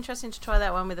think it'd be interesting to try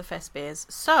that one with the Fest beers.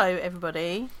 So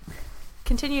everybody,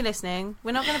 continue listening.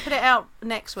 We're not going to put it out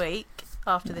next week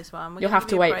after this one. You'll have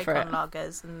to wait for it. On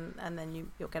lagers and then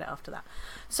you'll get it after that.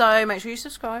 So make sure you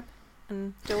subscribe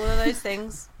and do all of those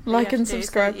things. Like and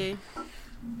subscribe. So you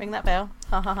ring that bell.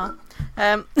 Ha ha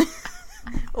ha.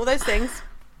 All those things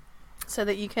so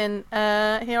that you can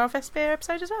hear our Fest beer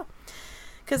episode as well.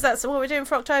 Because that's what we're doing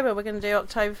for October. We're going to do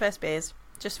Oktoberfest beers.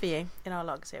 just for you in our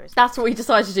lager series. That's what we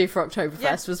decided to do for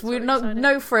Oktoberfest. Was we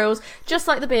no frills, just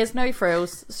like the beers, no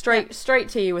frills, straight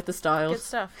to you with the styles. Good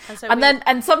stuff.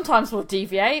 And sometimes we'll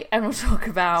deviate and we'll talk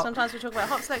about. Sometimes we'll talk about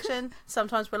hop selection.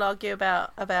 Sometimes we'll argue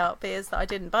about beers that I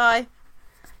didn't buy.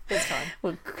 It's fine.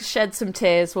 We'll shed some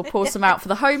tears. We'll pour some out for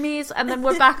the homies, and then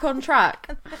we're back on track.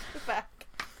 We're back.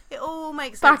 It all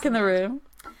makes sense. Back in the room.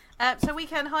 So we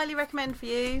can highly recommend for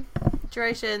you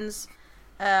Duration's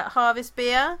Harvest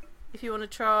beer. If you want to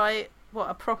try what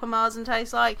a proper Marzen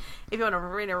tastes like. If you want a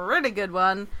really, really good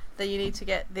one, then you need to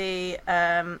get the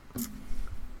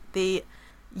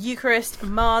Eucharist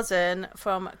Marzen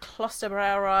from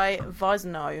Klosterbrauerei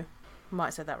Weisenau. I might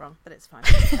have said that wrong, but it's fine.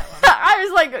 I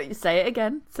was like, say it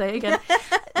again.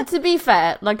 To be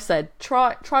fair, like I said,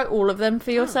 try all of them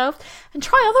for yourself and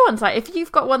try other ones. Like if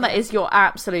you've got one that is your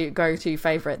absolute go-to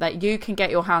favourite that you can get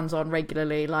your hands on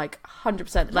regularly, like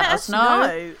 100% let us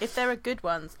know if there are good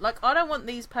ones. Like I don't want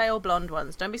these pale blonde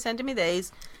ones. Don't be sending me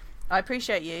these. I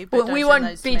appreciate you, but we want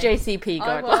BJCP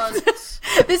guidelines.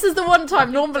 This is the one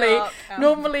time normally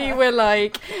we're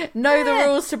like know the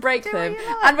rules to break them,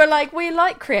 and we're like we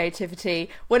like creativity.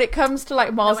 When it comes to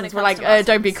like Marzens, we're like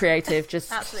don't be creative,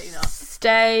 just absolutely not.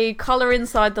 Stay colour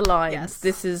inside the lines. Yes,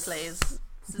 this is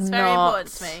very important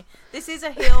to me. This is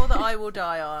a hill that I will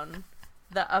die on.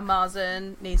 That a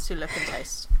Marzen needs to look and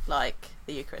taste like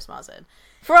the Eucharist Marzen.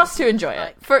 For us to enjoy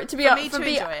it. For it to be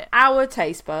our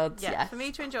taste buds. Yeah, for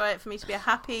me to enjoy it, for me to be a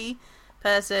happy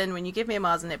person, when you give me a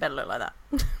Marzen, it better look like that.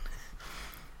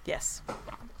 Yes.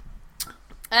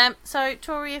 So,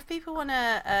 Tori, if people want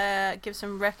to give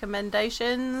some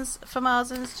recommendations for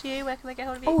Marzens to you, where can they get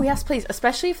hold of you? Oh, yes, please.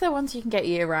 Especially if they're ones you can get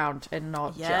year round and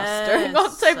not just during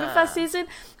Oktoberfest season.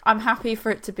 I'm happy for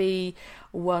it to be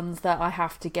ones that I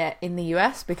have to get in the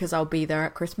US because I'll be there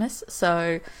at Christmas.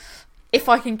 So if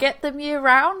I can get them year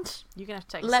round, you're gonna have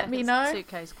to take let me know.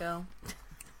 Suitcase girl.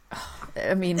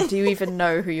 I mean, do you even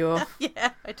know who you're? Yeah,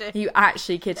 I do. Are you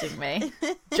actually kidding me?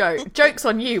 Joke's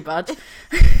on you, bud.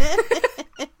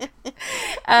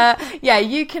 Yeah,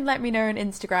 you can let me know on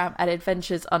Instagram at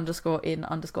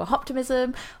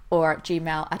adventures_in_hoptimism or at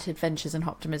Gmail at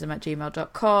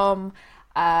adventuresinhoptimism@gmail.com.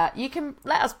 You can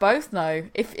let us both know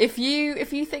if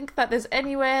you think that there's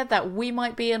anywhere that we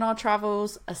might be in our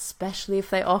travels, especially if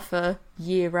they offer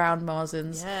year-round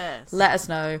Marzens. Yes. Let us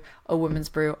know. A Woman's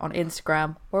Brew on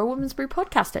Instagram or a Woman's Brew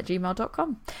podcast at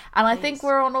gmail.com. And I think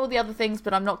we're on all the other things,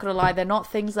 but I'm not going to lie, they're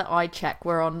not things that I check.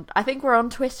 I think we're on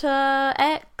Twitter,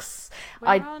 X.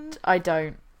 I don't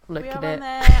look at it.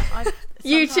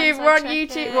 YouTube. We're on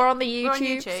YouTube. We're on the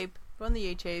YouTube. We're on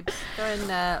the YouTube. Go and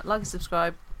like and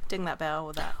subscribe. Ding that bell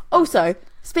or that. Also,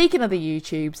 speaking of the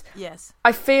YouTubes, yes,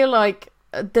 I feel like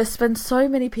there's been so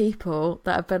many people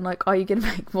that have been like, "Are you going to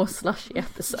make more slushy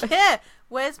episodes?" Yeah,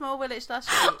 where's more Woolwich slushy?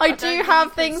 I do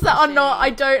have things that are not.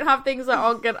 I don't have things that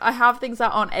aren't good. I have things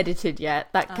that aren't edited yet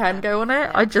that can go on it.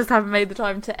 Yeah. I just haven't made the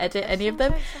time to edit any of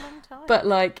them. But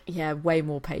like, yeah, way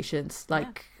more patience.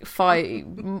 Like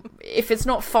 5, if it's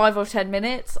not 5 or 10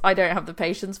 minutes, I don't have the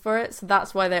patience for it. So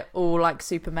that's why they're all like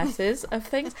super messes of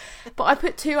things. But I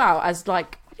put 2 out as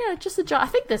like, just a joke. I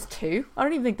think there's 2. I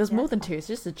don't even think there's more than 2. It's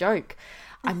just a joke.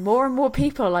 And more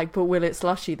people are like, but will it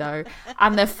slushy though?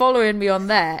 And they're following me on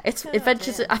there. It's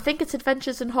Adventures. Dear. I think it's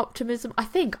Adventures in Optimism. I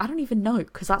don't even know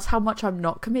because that's how much I'm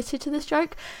not committed to this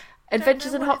joke.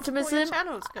 Adventures in Optimism,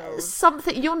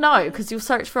 something you'll know because you'll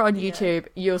search for it on YouTube,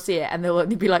 you'll see it, and there'll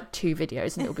only be like 2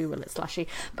 videos, and it'll be Will It Slushy.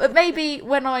 But maybe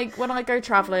when I go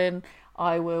traveling,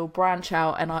 I will branch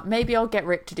out, and maybe I'll get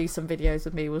Rick to do some videos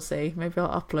with me. We'll see. Maybe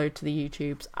I'll upload to the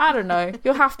YouTubes. I don't know.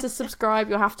 You'll have to subscribe.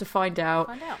 You'll have to find out.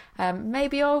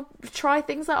 Maybe I'll try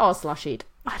things that are slushied.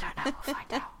 I don't know. We'll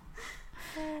find out.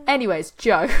 Anyways,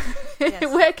 Joe,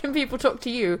 where can people talk to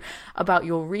you about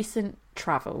your recent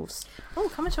travels?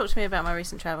 Oh, come and talk to me about my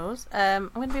recent travels.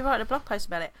 I'm going to be writing a blog post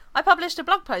about it. I published a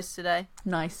blog post today.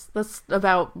 Nice. That's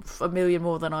about 1 million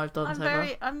more than I've done I'm so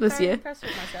very, far I'm this very year. Impressed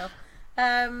with myself.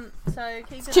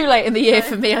 It's too late in the year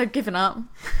for me. I've given up.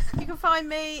 You can find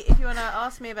me if you want to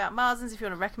ask me about Marzens, if you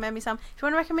want to recommend me some. If you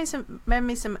want to recommend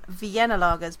me some Vienna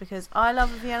lagers, because I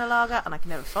love a Vienna lager and I can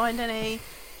never find any.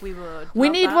 We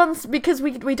need ones because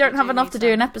we don't have enough to do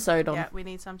an episode on. Yeah, we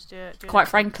need some to do. Quite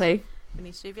frankly, we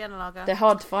need to do Vienna lager. They're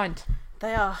hard to find.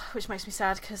 They are, which makes me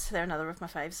sad because they're another of my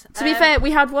faves. To be fair,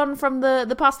 we had one from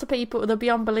the pasta people, the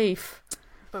Beyond Belief.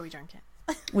 But we drank it.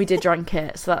 We did drink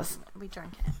it, so that's... We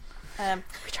drank it. But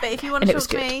if you want to talk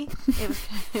to me, it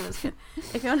was good.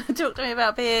 If you want to talk to me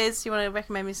about beers, you want to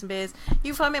recommend me some beers,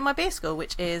 you can find me at my beer school,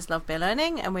 which is Love Beer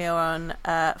Learning, and we are on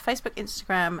Facebook,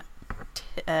 Instagram,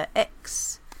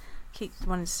 X... keep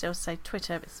wanting to still say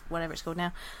Twitter, but it's whatever it's called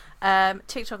now.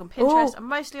 TikTok and Pinterest. Ooh. I'm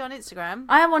mostly on Instagram.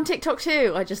 I am on TikTok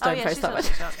too. I just don't post she's that on much.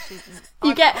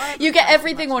 TikTok. You get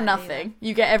everything or nothing.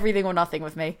 You get everything or nothing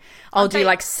with me. I'll do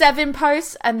like 7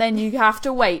 posts and then you have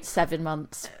to wait 7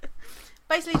 months.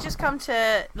 Basically, just come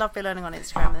to Love Beer Learning on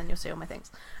Instagram and then you'll see all my things.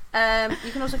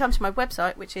 You can also come to my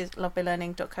website, which is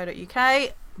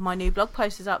lovebeerlearning.co.uk. My new blog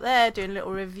post is up there, doing a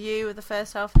little review of the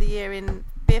first half of the year in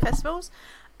beer festivals.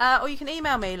 Or you can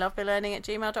email me,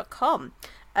 lovebeerlearning@gmail.com.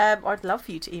 I'd love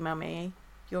for you to email me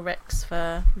your recs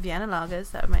for Vienna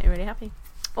lagers. That would make me really happy.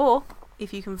 Or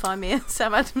if you can find me at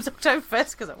Sam Adams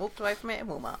Oktoberfest, because I walked away from it in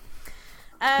Walmart.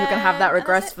 You're going to have that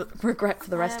regret for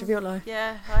the rest of your life.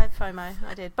 Yeah, I had FOMO.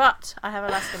 I did. But I have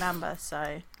Alaskan Amber,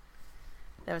 so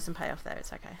there was some payoff there.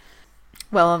 It's okay.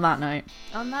 Well, on that note.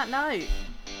 On that note.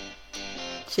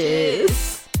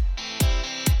 Cheers.